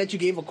one guy that you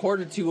gave a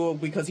quarter to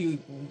because he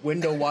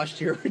window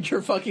washed your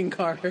fucking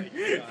car.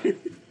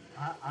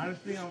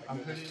 Honestly,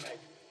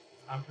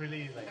 I'm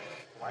pretty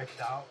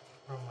wiped out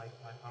from like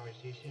my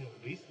conversation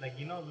with Luis. Like,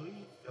 you know, Luis,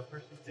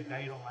 the guy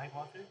you don't like,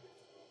 Walter.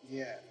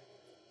 Yeah.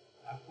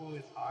 That fool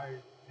is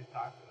hard to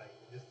talk like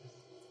just.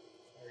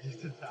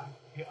 used to talk,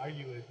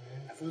 argue with,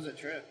 man. That was a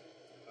trip.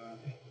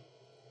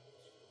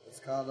 It's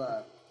called,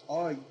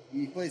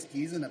 he plays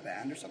keys in a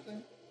band or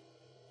something?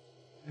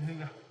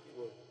 No.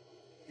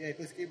 Yeah, he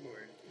plays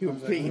keyboard. He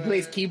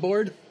plays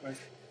keyboard.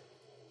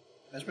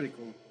 That's pretty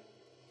cool.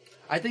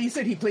 I think he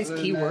said he plays Other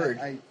than keyword.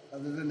 that,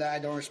 other than that, I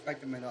don't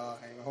respect him at all.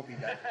 I hope he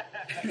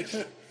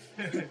dies.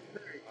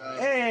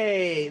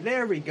 Hey,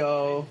 there we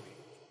go.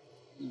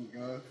 There you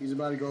go. He's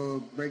about to go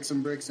break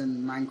some bricks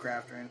in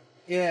Minecraft, right?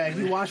 Yeah,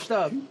 he washed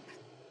up.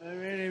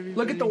 Alright,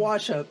 Look at the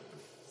wash up.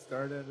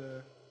 Start at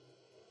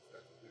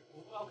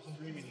Welcome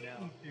dreaming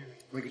now.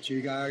 Look at you.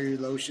 You got all your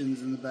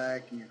lotions in the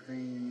back and your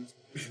creams,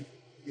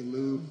 your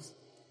lubes.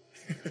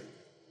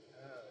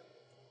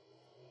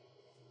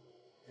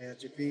 Yeah,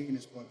 it's your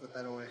penis boy. Put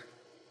that away.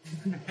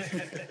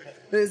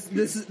 This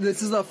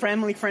is a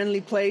family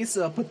friendly place.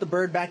 Put the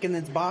bird back in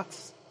its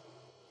box.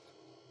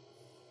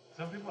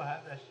 Some people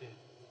have that shit.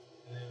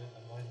 And then it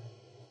annoys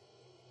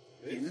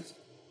them.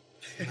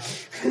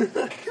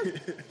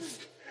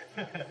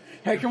 Penis?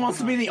 Hector wants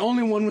to be the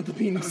only one with the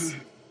penis.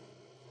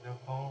 The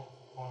phone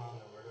on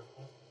the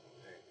vertical.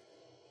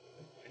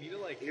 I need to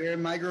like. You're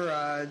in my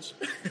garage.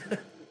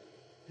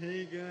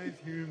 Hey guys,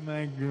 here in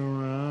my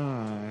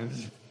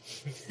garage.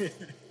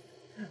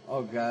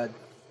 Oh God.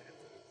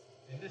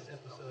 In this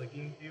episode,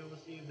 again, you will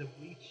see if the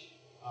bleach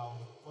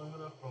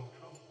formula from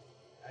Trump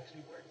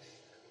actually works.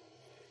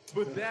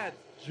 But that's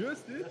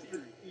just it. That's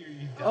the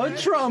theory. A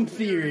Trump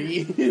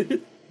theory.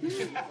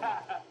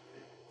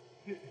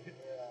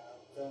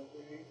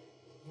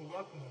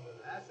 Welcome to the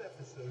last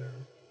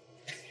episode.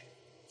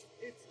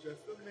 It's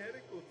just a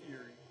medical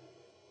theory.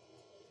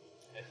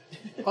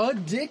 A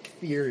dick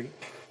theory.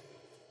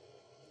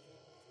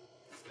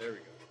 There we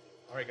go.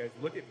 All right, guys,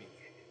 look at me.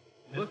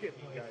 Look at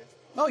me, guys.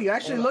 Oh, you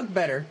actually look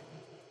better.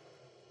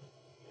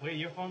 Wait,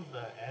 your phone's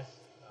the S.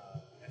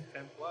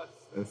 S10 plus.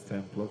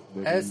 S10 plus.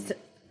 Baby.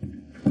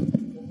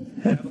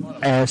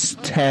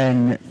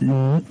 S10.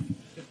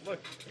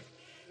 Look, this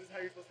is how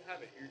you're supposed to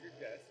have it. Here's your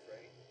desk,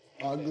 right?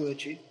 All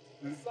glitchy.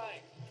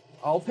 Sign.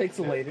 All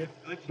pixelated.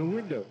 The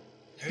window.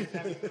 Every time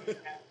you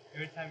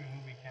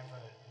move your camera,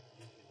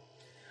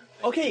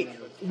 Okay,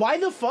 why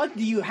the fuck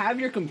do you have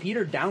your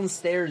computer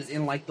downstairs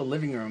in like the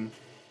living room?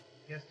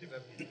 he has to.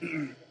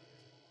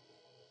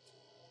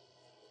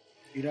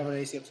 You don't have an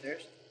AC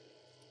upstairs?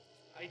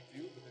 I do,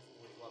 but this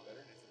one is a lot better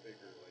and it's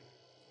bigger. Like,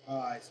 Oh,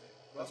 I see.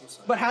 That's what's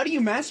up. But how do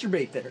you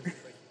masturbate there?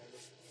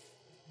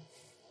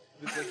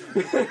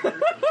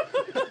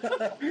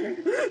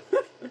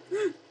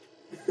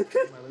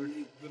 my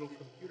little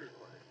computer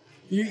corner.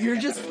 You're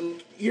just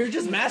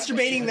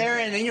masturbating there,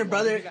 and then your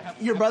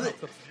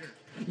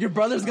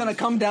brother's gonna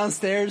come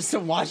downstairs to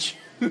watch.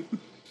 Why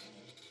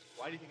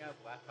do you think I have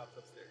laptops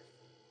upstairs?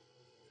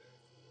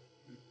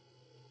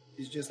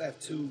 You just have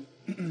two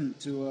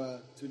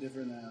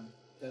different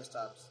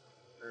desktops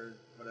or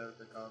whatever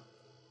they're called.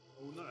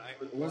 Oh no,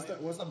 What's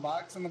the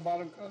box on the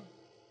bottom called?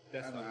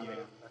 desktop? I don't know. Yeah,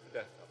 that's a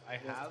desktop. I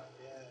have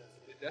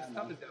the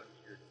desktop is down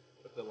here,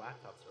 but the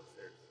laptop's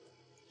upstairs.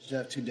 You should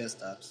have two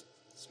desktops.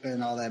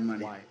 Spend all that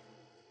money. Why?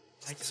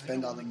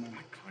 Spend all the money.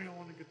 I kind of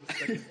want to get the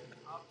second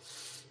laptop.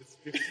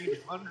 It's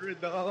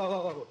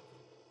 $1,500.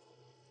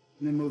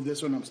 And then move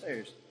this one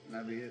upstairs. And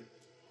that'd be it.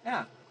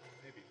 Yeah.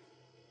 Maybe.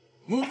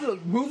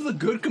 Move the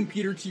good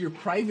computer to your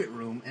private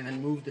room, and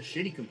then move the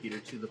shitty computer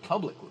to the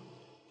public room.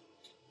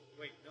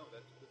 Wait, no,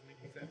 that doesn't make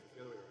any sense. It's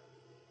the other way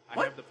around.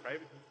 What? I have the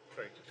private.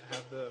 Sorry, I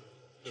have the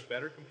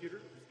better computer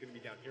is going to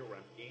be down here where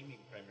I'm gaming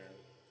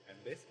primarily, and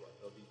this one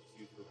they'll be just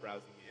used for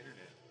browsing the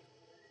internet.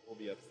 Will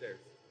be upstairs.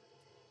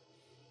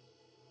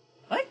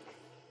 What?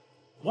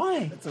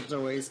 Why? That's such a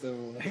waste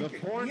of. The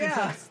porn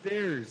Yeah. is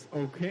upstairs.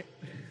 Okay.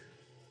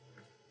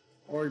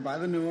 Or buy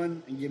the new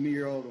one and give me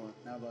your old one.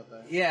 How about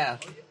that? Yeah.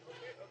 Okay.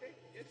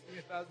 Yeah, just give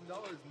me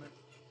 $1,000, man.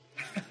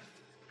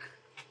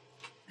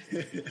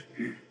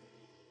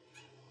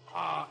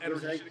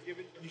 Edward,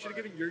 you should have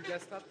given your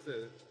desktop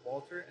to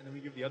Walter, and then we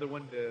give the other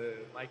one to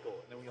Michael,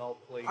 and then we all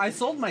play. I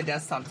sold my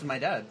desktop to my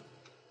dad.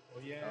 Oh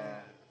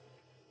yeah.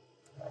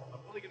 I'm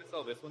probably gonna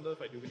sell this one though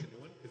if I do get the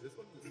new one, because this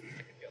one I can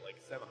get like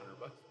 $700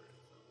 for it. So.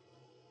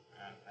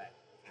 And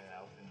I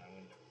open my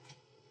window.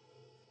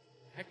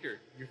 Hector,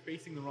 you're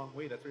facing the wrong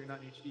way. That's why you're not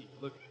in HD.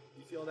 Look,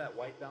 you see all that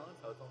white balance?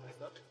 How it's all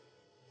messed up?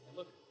 And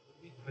look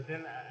at me. But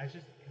then I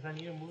just, because I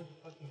need to move the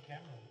fucking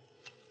camera.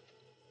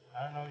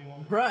 I don't know what you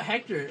want. Bruh,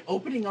 Hector,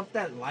 opening up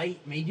that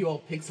light made you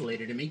all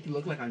pixelated. It made you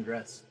look like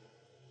undressed.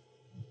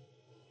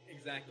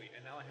 Exactly,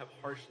 and now I have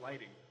harsh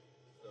lighting,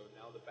 so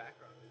now the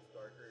background is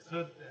darker.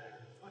 So,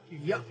 fuck you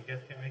guys. Yep. You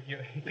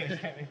guys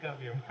can't make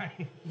up your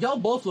mind. Y'all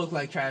both look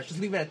like trash. Just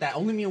leave it at that.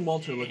 Only me and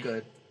Walter look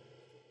good.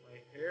 My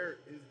hair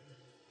is.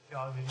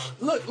 Y'all be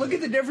more- Look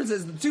at the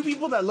differences. The two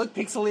people that look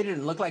pixelated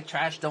and look like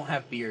trash don't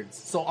have beards.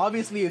 So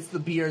obviously it's the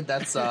beard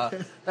that's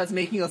that's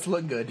making us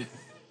look good.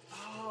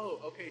 Oh,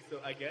 okay. So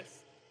I guess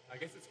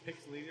it's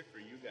pixelated for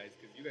you guys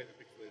because you guys are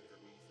pixelated for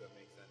me, so that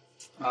makes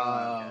sense.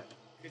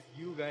 Because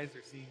you guys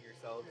are seeing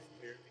yourselves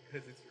clear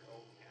because it's your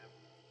own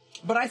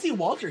camera. But I see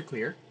Walter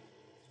clear.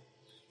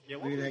 Yeah,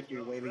 Look at that,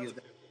 you're waving his.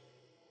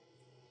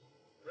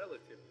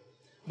 relatively.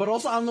 But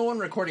also, I'm the one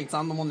recording, so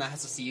I'm the one that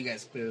has to see you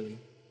guys clearly.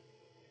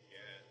 Yeah.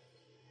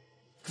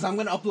 Because I'm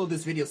gonna upload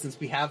this video since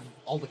we have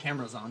all the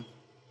cameras on.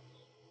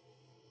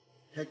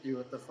 Heck you,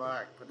 what the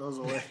fuck? Put those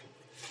away.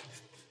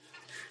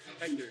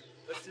 Hector,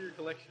 let's see your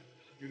collection.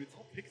 Dude, it's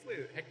all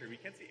pixelated. Hector, we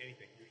can't see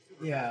anything. You're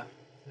super Yeah.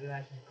 So then I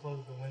should close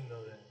the window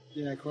then.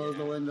 Yeah, close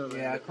the window. Then.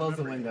 Yeah, close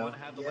the Remember, you window.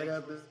 wanna have the Get lights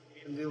up first.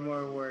 and do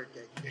more work.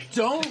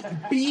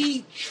 Don't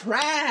be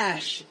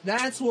trash!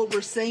 That's what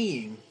we're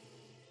saying.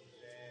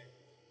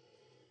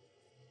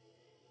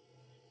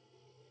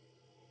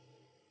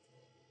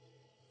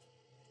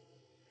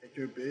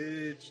 Hector,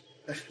 bitch.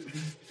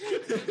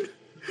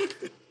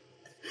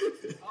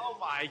 Oh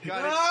my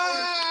god.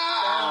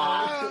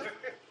 Ah!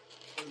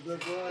 The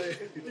boy.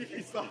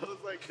 He saw I was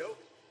like, nope.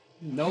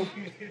 Nope.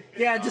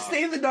 Yeah, just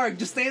stay in the dark.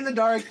 Just stay in the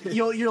dark.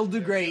 You'll do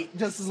great.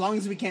 Just as long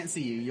as we can't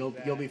see you,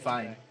 you'll be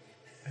fine.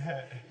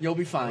 You'll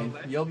be fine.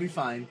 You'll be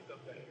fine.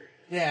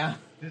 Yeah.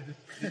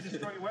 Just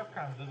destroy your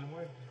webcam. Doesn't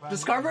work.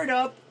 Just cover it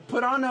up.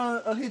 Put on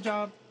a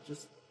hijab.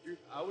 Just Dude,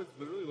 I was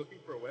literally looking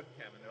for a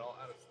webcam and they're all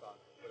out of stock.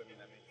 But I mean,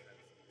 that makes sense.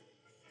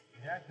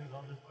 Yeah, because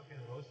all the fucking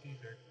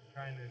roasties are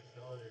trying to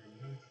sell their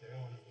nukes to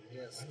everyone.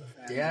 Yes.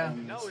 Yeah.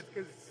 No, it's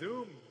because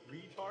Zoom,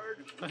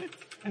 retard.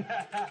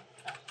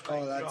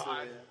 Oh, that's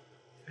God. it.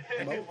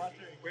 Watch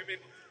her. Women.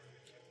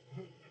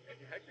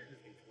 Hector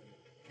just hates women.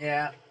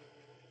 yeah.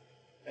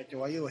 Hector,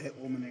 why you a hit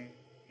woman?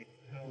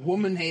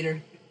 Woman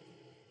hater.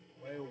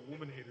 Why a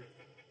woman hater?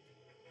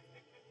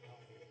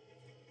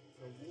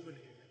 A woman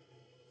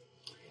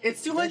hater.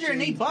 It's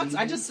 $208.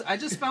 I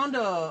just found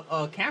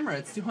a camera.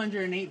 It's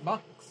 $208.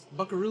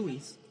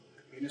 Buckaroolies.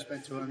 You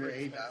spent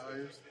 $208.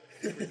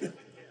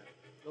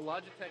 The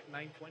Logitech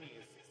 920 is $69,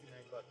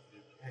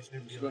 dude. Actually,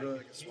 Just be go to like,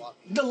 like a swap.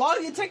 The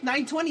Logitech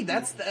 920.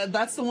 That's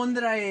the one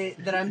that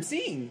I'm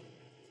seeing.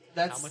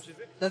 That's How much is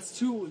it? That's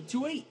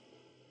 $208.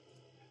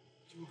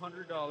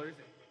 $200, $208,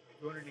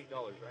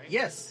 right?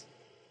 Yes.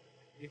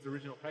 Its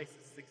original price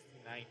is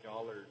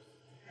 $69.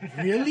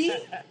 Really?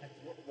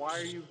 Why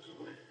are you?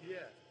 Yeah.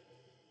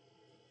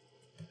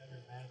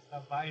 man,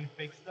 stop buying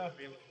fake stuff.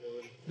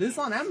 Availability. This is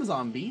on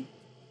Amazon, B.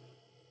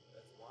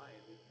 That's why.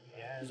 Dude.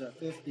 Yeah. There's a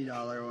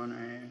 $50 one right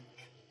here.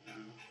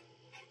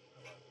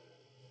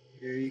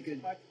 Here you could, You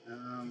could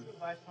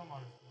buy some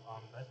on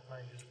Best Buy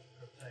and just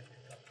protect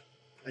yourself.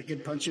 I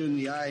could punch you in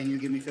the eye and you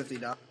give me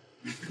 $50. I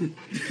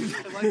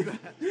like that.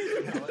 I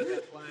like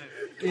that plan.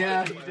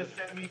 Yeah. You just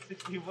sent me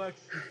 $60. You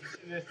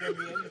shouldn't have sent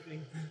me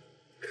anything.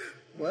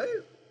 What?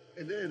 I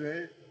did,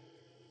 right?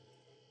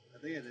 I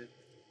think I did.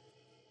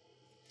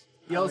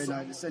 Yo, Wait, no,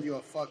 I just said you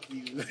a fuck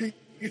you.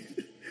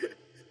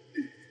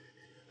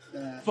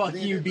 Fuck I think I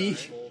you, did B.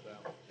 that, Roll down.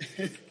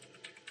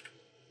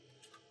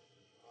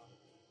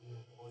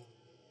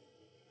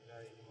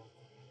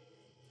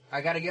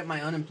 I gotta get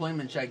my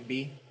unemployment check,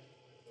 B.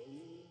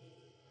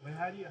 But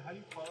how do you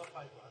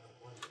qualify for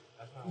unemployment?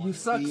 That's not You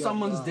suck Be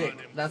someone's a dick.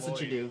 That's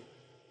what you do.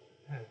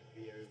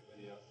 Be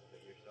everybody else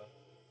but yourself.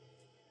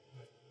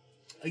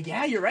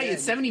 Yeah, you're right. Yeah,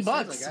 It's $70, it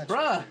sounds like that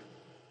bruh. shit.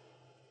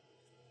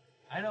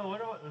 I know.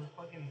 What about the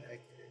fucking?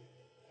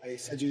 I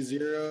said you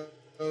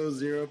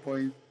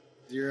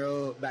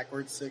 0.0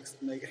 backwards 6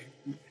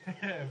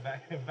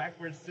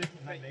 Backwards 6,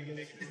 not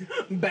negative.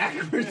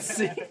 Backwards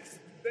 6.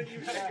 Then you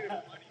negative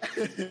money.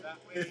 That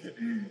way, he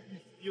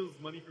steals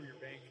money from your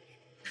bank.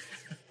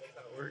 That's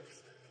how it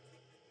works.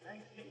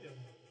 Thanks,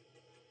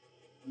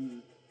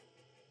 Tatum.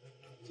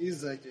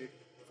 Jesus, like dude.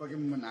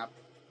 Fucking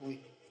Monopoly.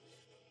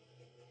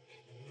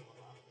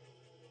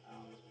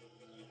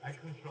 I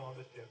control all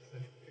the shifts.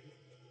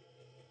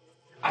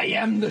 I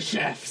am the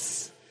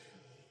chefs.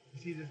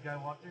 You see this guy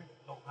Walter?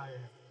 Don't hire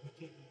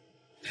him.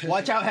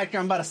 Watch out, Hector.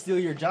 I'm about to steal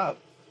your job.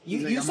 He's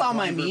You like, you I'm saw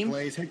my applying for a meme.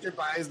 Place. Hector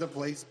buys the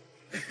place.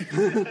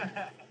 Exactly.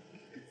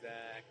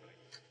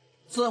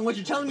 So then what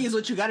you're telling me is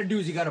what you gotta do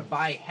is you gotta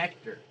buy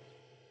Hector.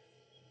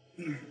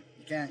 You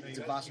can't. So It's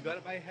you impossible.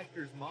 gotta buy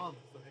Hector's mom,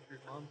 so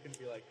Hector's mom can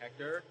be like,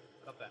 Hector,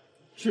 stop that.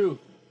 True.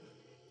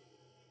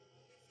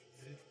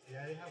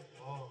 Yeah, they have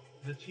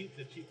the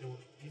cheapest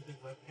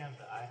webcam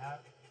that I have,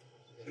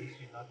 the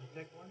HP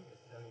Logitech one, is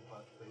 $70.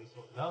 But they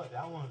sold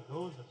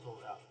those are sold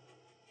out.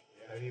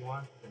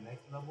 31, the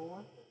next level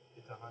one,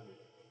 it's 100.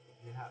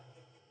 You have,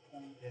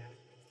 yeah.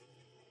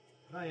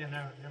 No, yeah,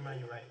 never mind.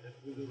 You're right.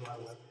 There's a lot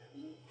of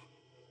webcams.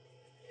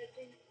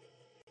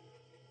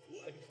 I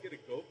can just get a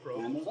GoPro,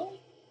 Amazon?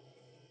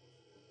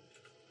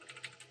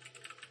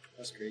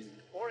 That's crazy.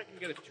 or I can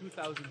get a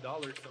 $2,000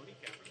 Sony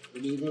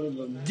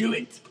camera. Do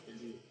it.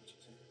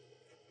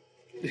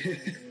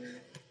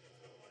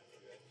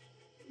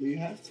 You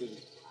have to.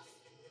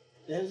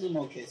 There's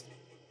no case.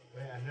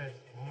 Wait, Andres,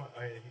 one more.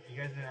 All right, you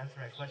guys didn't answer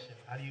my question.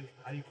 How do you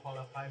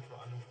qualify for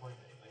unemployment?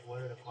 Like,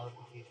 what are the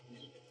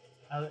qualifications?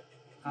 How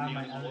am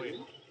I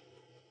eligible?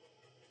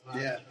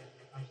 Yeah.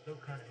 I'm still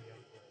currently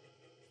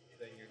employed.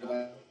 Then you're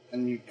not.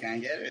 And you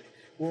can't get it.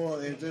 Well,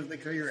 it's if they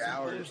cut your Simple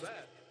hours. as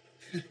that.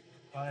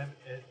 Well,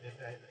 if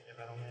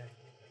I don't manage,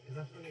 because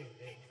I'm still getting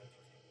paid.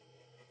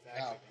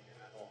 Exactly. Wow. You're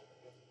not.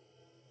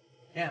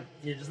 Yeah,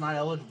 you're just not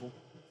eligible.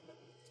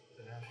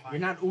 So then, I'm fine.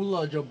 You're not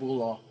Ula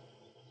Jabula.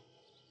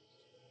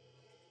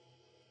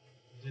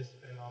 Just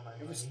spend all my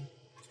money.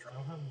 I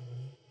don't have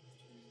money.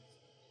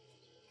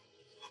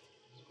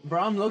 Bro,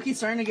 I'm low-key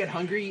starting to get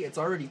hungry. It's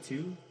already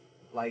 2.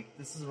 Like,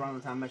 this is around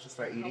the time I should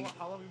start eating.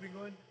 How long have you been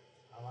going?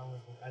 How long was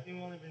it? I think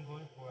we've only been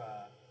going for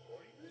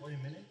 40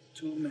 minutes.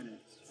 2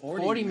 minutes.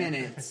 40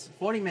 minutes.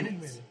 40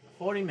 minutes.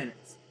 40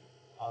 minutes.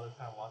 All the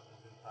time Walter's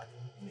been talking.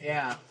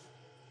 Yeah.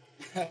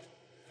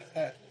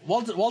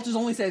 Walter's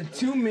only said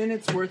 2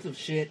 minutes worth of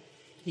shit.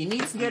 He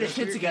needs to get his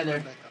shit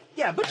together.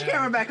 Yeah, put your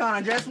camera back on,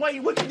 Andres. What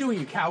you doing,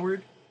 you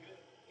coward?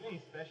 You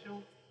ain't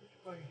special.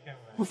 Put your fucking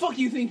camera Who the fuck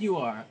you think you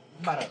are?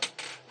 About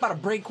to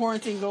break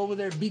quarantine, go over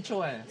there, beat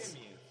your ass.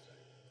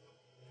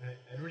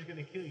 Edward's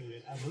gonna kill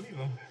you. I believe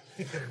him.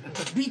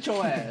 Beat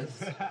your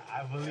ass.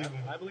 I believe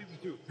him. I believe him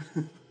too.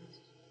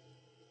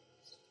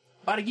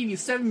 About to give you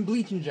 7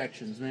 bleach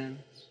injections, man.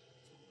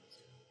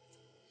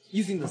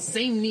 Using the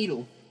same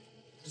needle.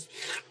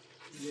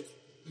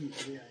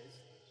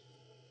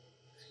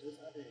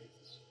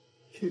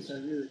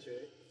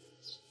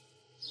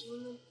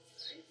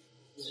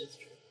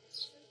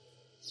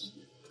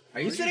 Are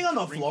you sitting on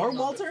the floor,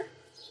 Walter?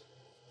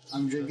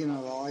 I'm drinking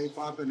a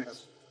lollipop and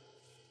it's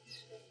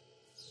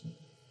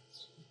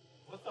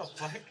What the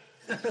fuck?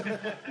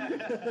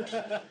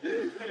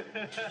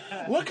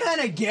 What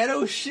kind of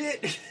ghetto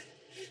shit?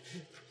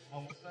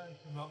 I'm starting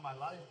to melt my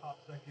lollipop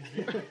so I can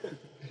drink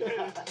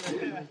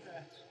it.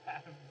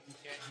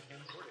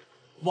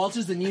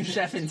 Walter's the new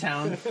chef in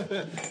town.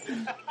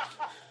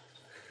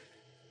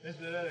 This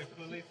is another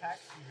Kool-Aid pack.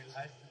 You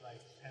realized to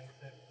like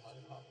 10-cent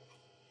lollipop.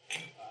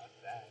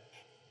 Sad.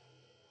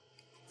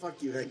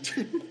 fuck you,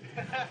 Hector.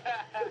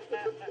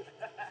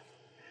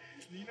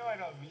 You know I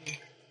don't mean it.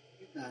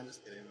 Nah, I'm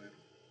just kidding, man.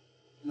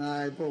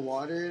 Nah, I put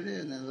water in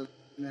it and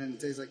then it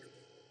tastes like.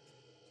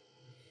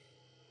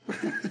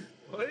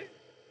 What?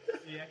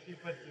 He actually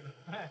puts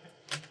it.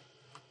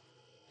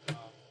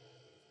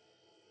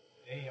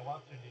 Hey,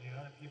 Walter, did you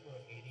know that people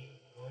in Haiti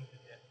go into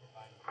debt for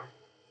buying dirt?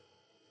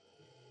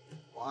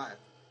 Why?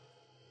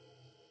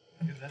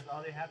 Because that's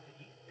all they have to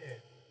eat there.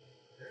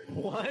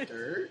 What?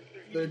 Dirt?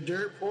 The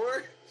dirt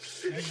poor?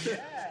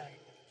 Yeah.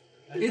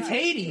 It's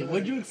Haiti.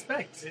 What'd you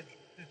expect? It's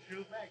the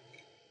true fact.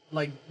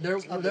 Like they're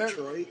Not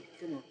Detroit.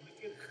 Come on.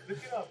 Look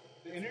it up.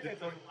 The internet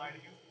doesn't lie to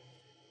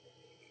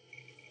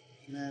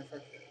you. Nah,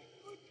 fuck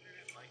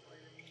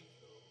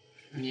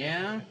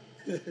yeah.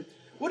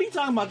 What are you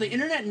talking about? The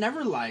internet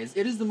never lies.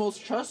 It is the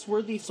most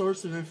trustworthy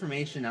source of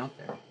information out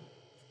there.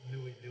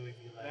 Louis be like.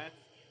 That's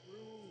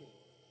true.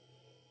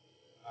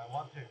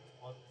 Walter.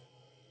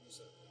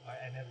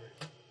 I never.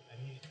 I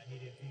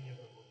need an opinion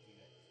from both of you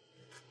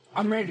guys.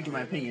 I'm ready to give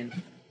my opinion.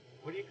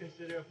 What do you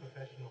consider a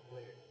professional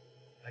player?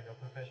 Like a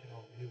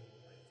professional view?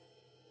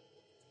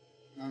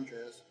 that. I'm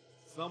Trez.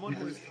 Someone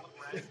who's or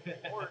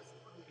someone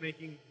who's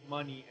making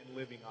money and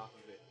living off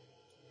of it.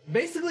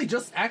 Basically,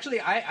 just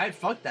actually, I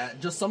fuck that.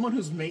 Just someone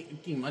who's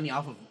making money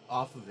off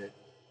of it.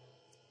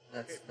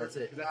 That's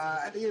it.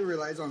 I think it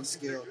relies on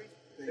skill.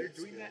 They're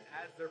doing that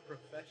as their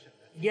profession.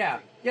 That's Yeah,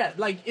 yeah.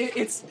 Like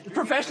it's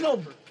professional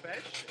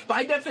profession.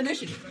 by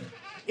definition.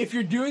 If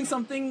you're doing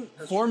something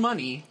for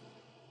money,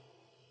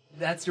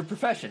 that's your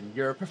profession.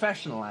 You're a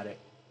professional at it.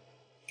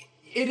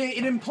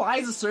 It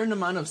implies a certain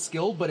amount of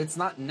skill, but it's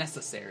not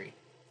necessary.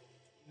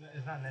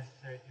 It's not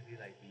necessary to be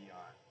like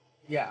beyond.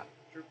 Yeah,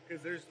 True,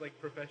 because there's like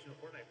professional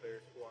Fortnite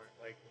players who aren't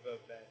like the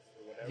best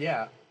or whatever.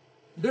 yeah.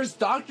 There's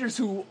doctors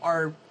who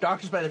are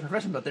doctors by their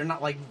profession, but they're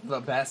not like the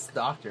best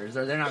doctors,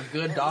 or they're not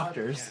good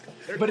doctors.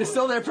 But it's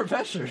still their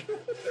profession.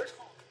 They're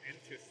called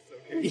dentists,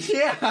 okay?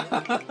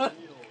 Yeah.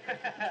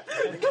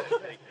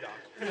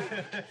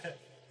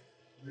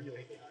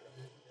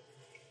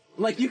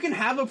 Like you can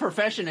have a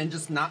profession and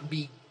just not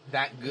be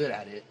that good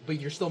at it, but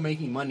you're still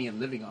making money and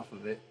living off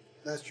of it.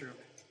 That's true.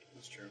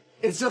 That's true.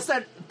 It's just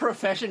that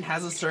profession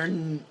has a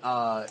certain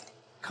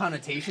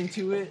connotation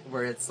to it,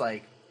 where it's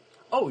like,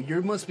 oh,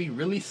 you must be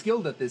really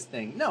skilled at this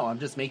thing. No, I'm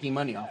just making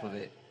money off of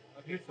it.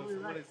 Okay, so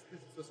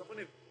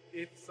someone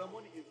if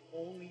someone is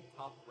only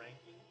top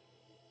ranking,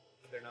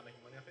 but they're not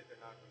making money off it,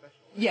 they're not a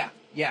professional.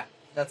 Yeah,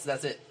 that's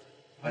it.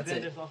 But That's then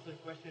it. there's also the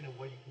question of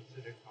what you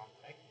consider top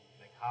ranking.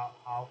 Like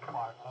how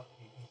far up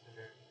do you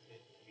consider it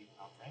to be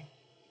top ranking?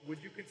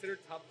 Would you consider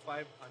top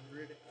 500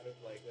 out of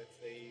like let's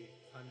say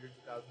hundreds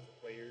of thousands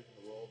of players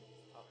in the world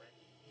top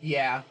ranking?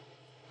 Yeah,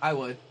 I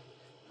would.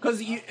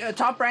 Because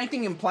top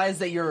ranking implies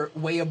that you're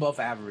way above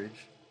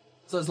average.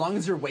 So as long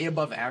as you're way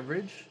above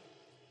average,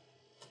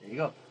 there you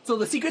go. So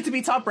the secret to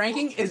be top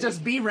ranking is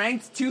just be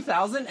ranked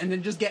 2,000 and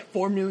then just get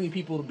 4 million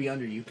people to be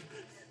under you.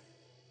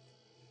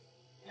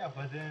 Yeah,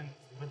 but then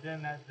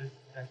that's just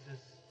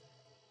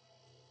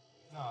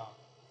no.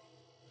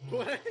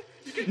 What?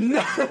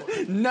 No,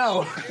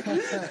 no.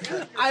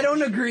 I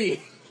don't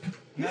agree.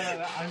 No.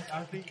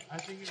 I'm thinking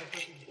of something.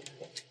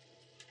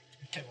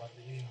 What,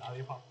 eating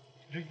lollipop,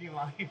 drinking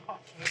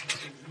lollipop.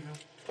 You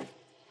know.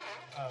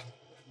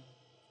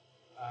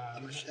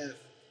 I'm a chef.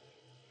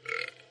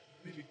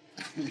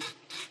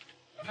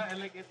 No, and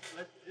like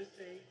let's just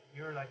say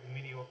you're like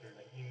mediocre,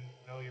 like you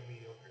know you're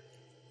mediocre,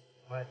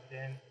 But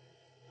then,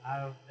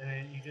 and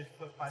then you just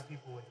put 5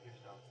 people with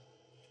yourself.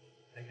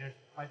 Like there's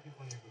 5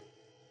 people in your group,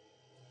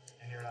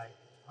 and you're like,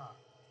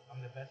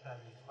 I'm the best out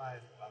of these 5,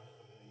 but I'm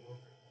still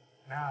mediocre.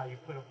 Now you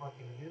put a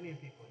fucking million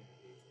people in your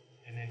group,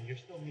 and then you're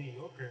still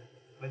mediocre,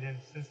 but then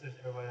since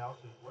everybody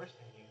else is worse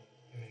than you,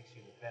 it makes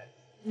you the best.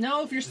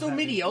 No, if you're still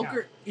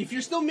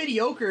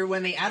mediocre,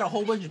 when they add a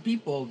whole bunch of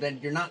people, then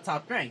you're not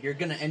top rank. You're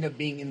gonna end up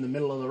being in the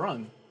middle of the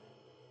rung.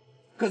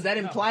 Because that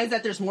implies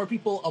that there's more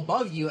people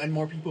above you and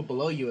more people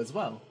below you as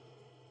well.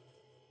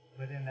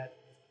 But then this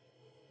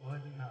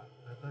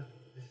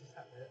is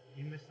how,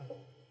 you missed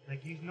something.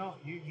 Like you know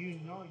you've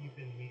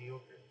been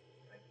mediocre.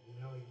 Like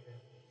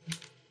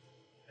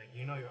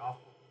you know you're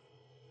awful.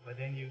 But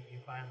then you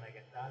find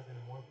like 1,000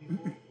 more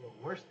people who are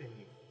worse than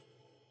you.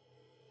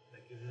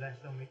 Like does that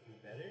still make you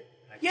better?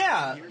 Like,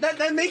 yeah,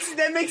 that makes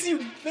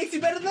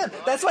you better than them.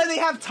 That's why they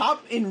have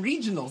top in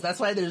regionals. That's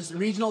why there's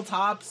regional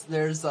tops.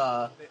 There's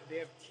They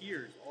have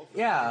tiers also.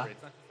 Yeah.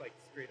 It's not just like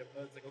straight up.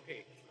 It's like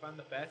okay, if I'm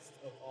the best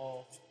of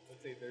all,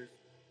 let's say there's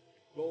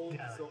gold,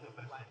 silver,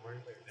 platinum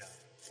players. Yeah.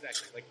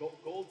 Exactly, like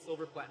gold,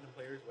 silver, platinum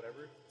players,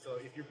 whatever. So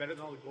if you're better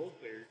than all the gold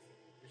players,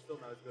 you're still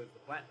not as good as the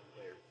platinum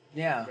players.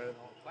 Yeah. If you're better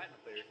than all the platinum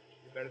players,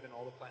 you're better than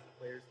all the platinum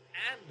players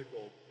and the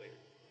gold players.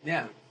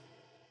 Yeah.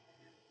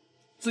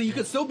 So you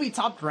could still be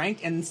top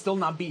ranked and still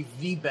not be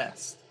the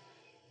best.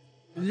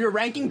 Your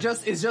ranking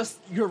is just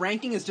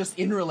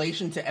in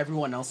relation to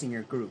everyone else in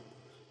your group.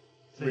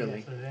 So really.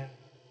 Yeah, so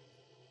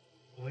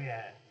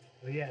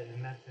then,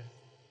 in that sense.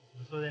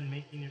 So then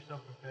making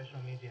yourself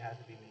professional means you have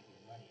to be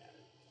making money out of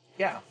it.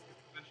 Yeah.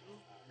 Professional,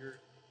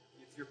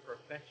 it's your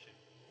profession.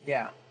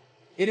 Yeah.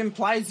 It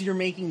implies you're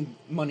making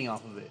money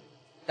off of it.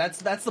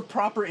 That's the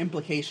proper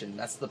implication.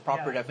 That's the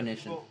proper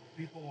definition.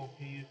 People will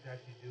pay you to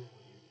actually do what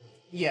you're doing.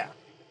 Yeah.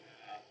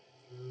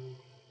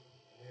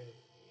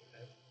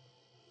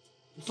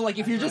 So like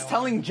if you're just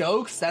telling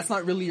jokes, that's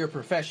not really your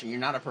profession. You're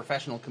not a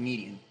professional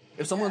comedian.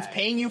 If someone's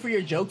paying you for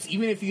your jokes,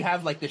 even if you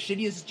have like the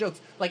shittiest jokes,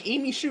 like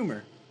Amy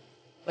Schumer,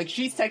 like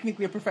she's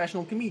technically a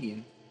professional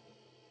comedian.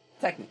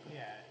 Technically.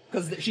 Yeah.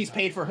 Because she's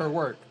paid for her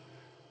work.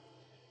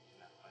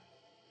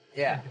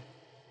 Yeah.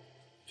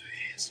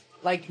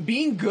 Like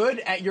being good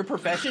at your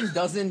profession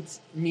doesn't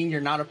mean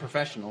you're not a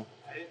professional.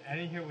 I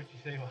didn't hear what you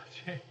say,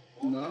 Walter.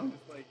 No?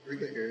 We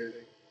can hear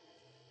it.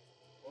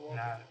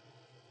 Nah.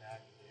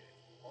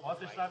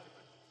 Walter, stop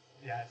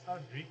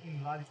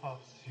drinking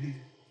lollipops.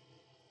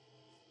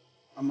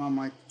 I'm on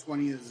my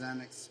 20th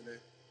Xanax today.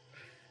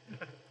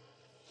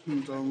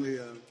 It's only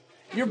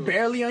You're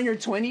barely on your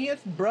 20th,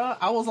 bruh.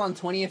 I was on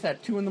 20th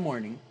at 2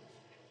 a.m.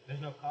 There's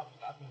no cops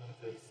stopping them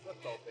to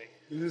That's all thing.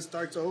 and it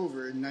starts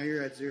over, and now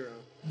you're at 0.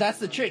 That's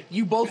the trick.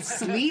 You both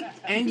sleep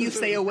and you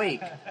stay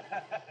awake.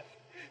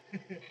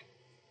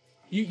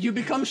 You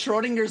become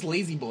Schrodinger's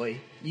lazy boy.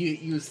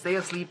 You stay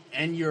asleep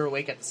and you're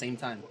awake at the same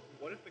time.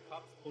 What if the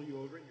cops pull you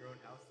over in your own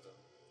house, though?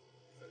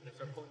 So they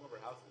start pulling over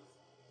houses.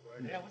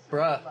 Right? Yeah, what's the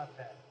Bruh. rule about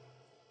that?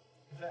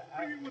 What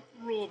do you mean, what's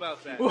the rule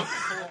about that?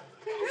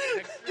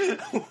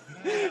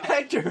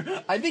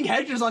 Hector, I think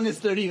Hector's on his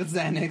 30th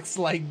Xanax.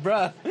 Like,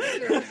 bruh. Let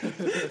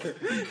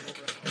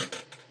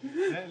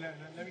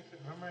me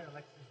remember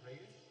Alexis Reyes?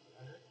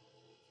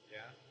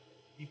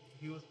 Yeah.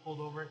 He was pulled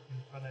over in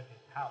front of his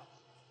house.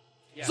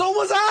 Yeah. So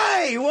was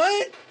I.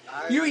 What?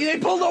 They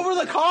pulled over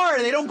the car.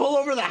 They don't pull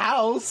over the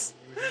house.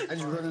 I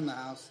just run in the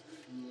house.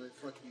 I'm like,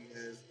 fuck you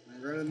guys. I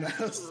run in the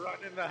house.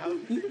 Run in the house.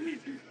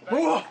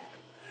 Whoa.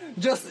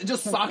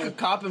 Just sock a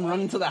cop and run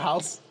into the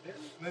house.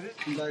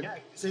 I'm like,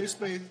 safe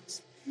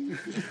space.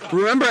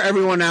 Remember,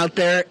 everyone out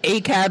there,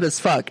 ACAB as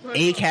fuck.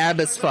 ACAB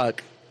as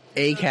fuck.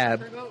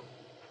 ACAB.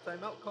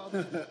 Time out, cop.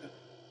 Let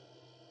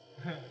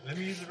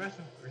me use the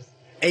restroom first.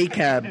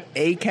 ACAB.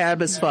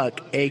 ACAB as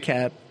fuck.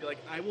 ACAB. You're like,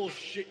 I will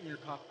shit in your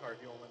cop car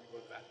if you don't let me go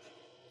to the bathroom.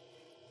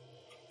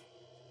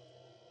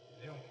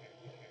 They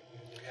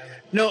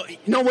don't care.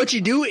 No, what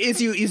you do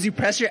is you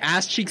press your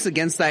ass cheeks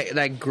against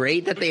that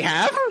grate that they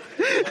have,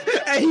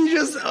 and you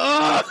just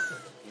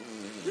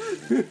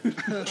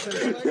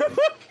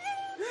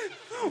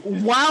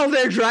while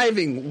they're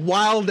driving.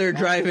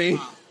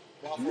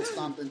 Waffle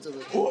stomp into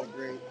the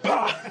grate.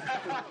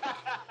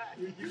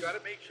 You gotta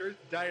make sure it's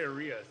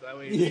diarrhea, so that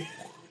way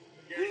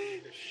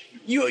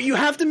You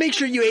have to make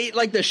sure you ate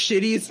like the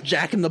shittiest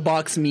Jack in the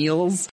Box meals.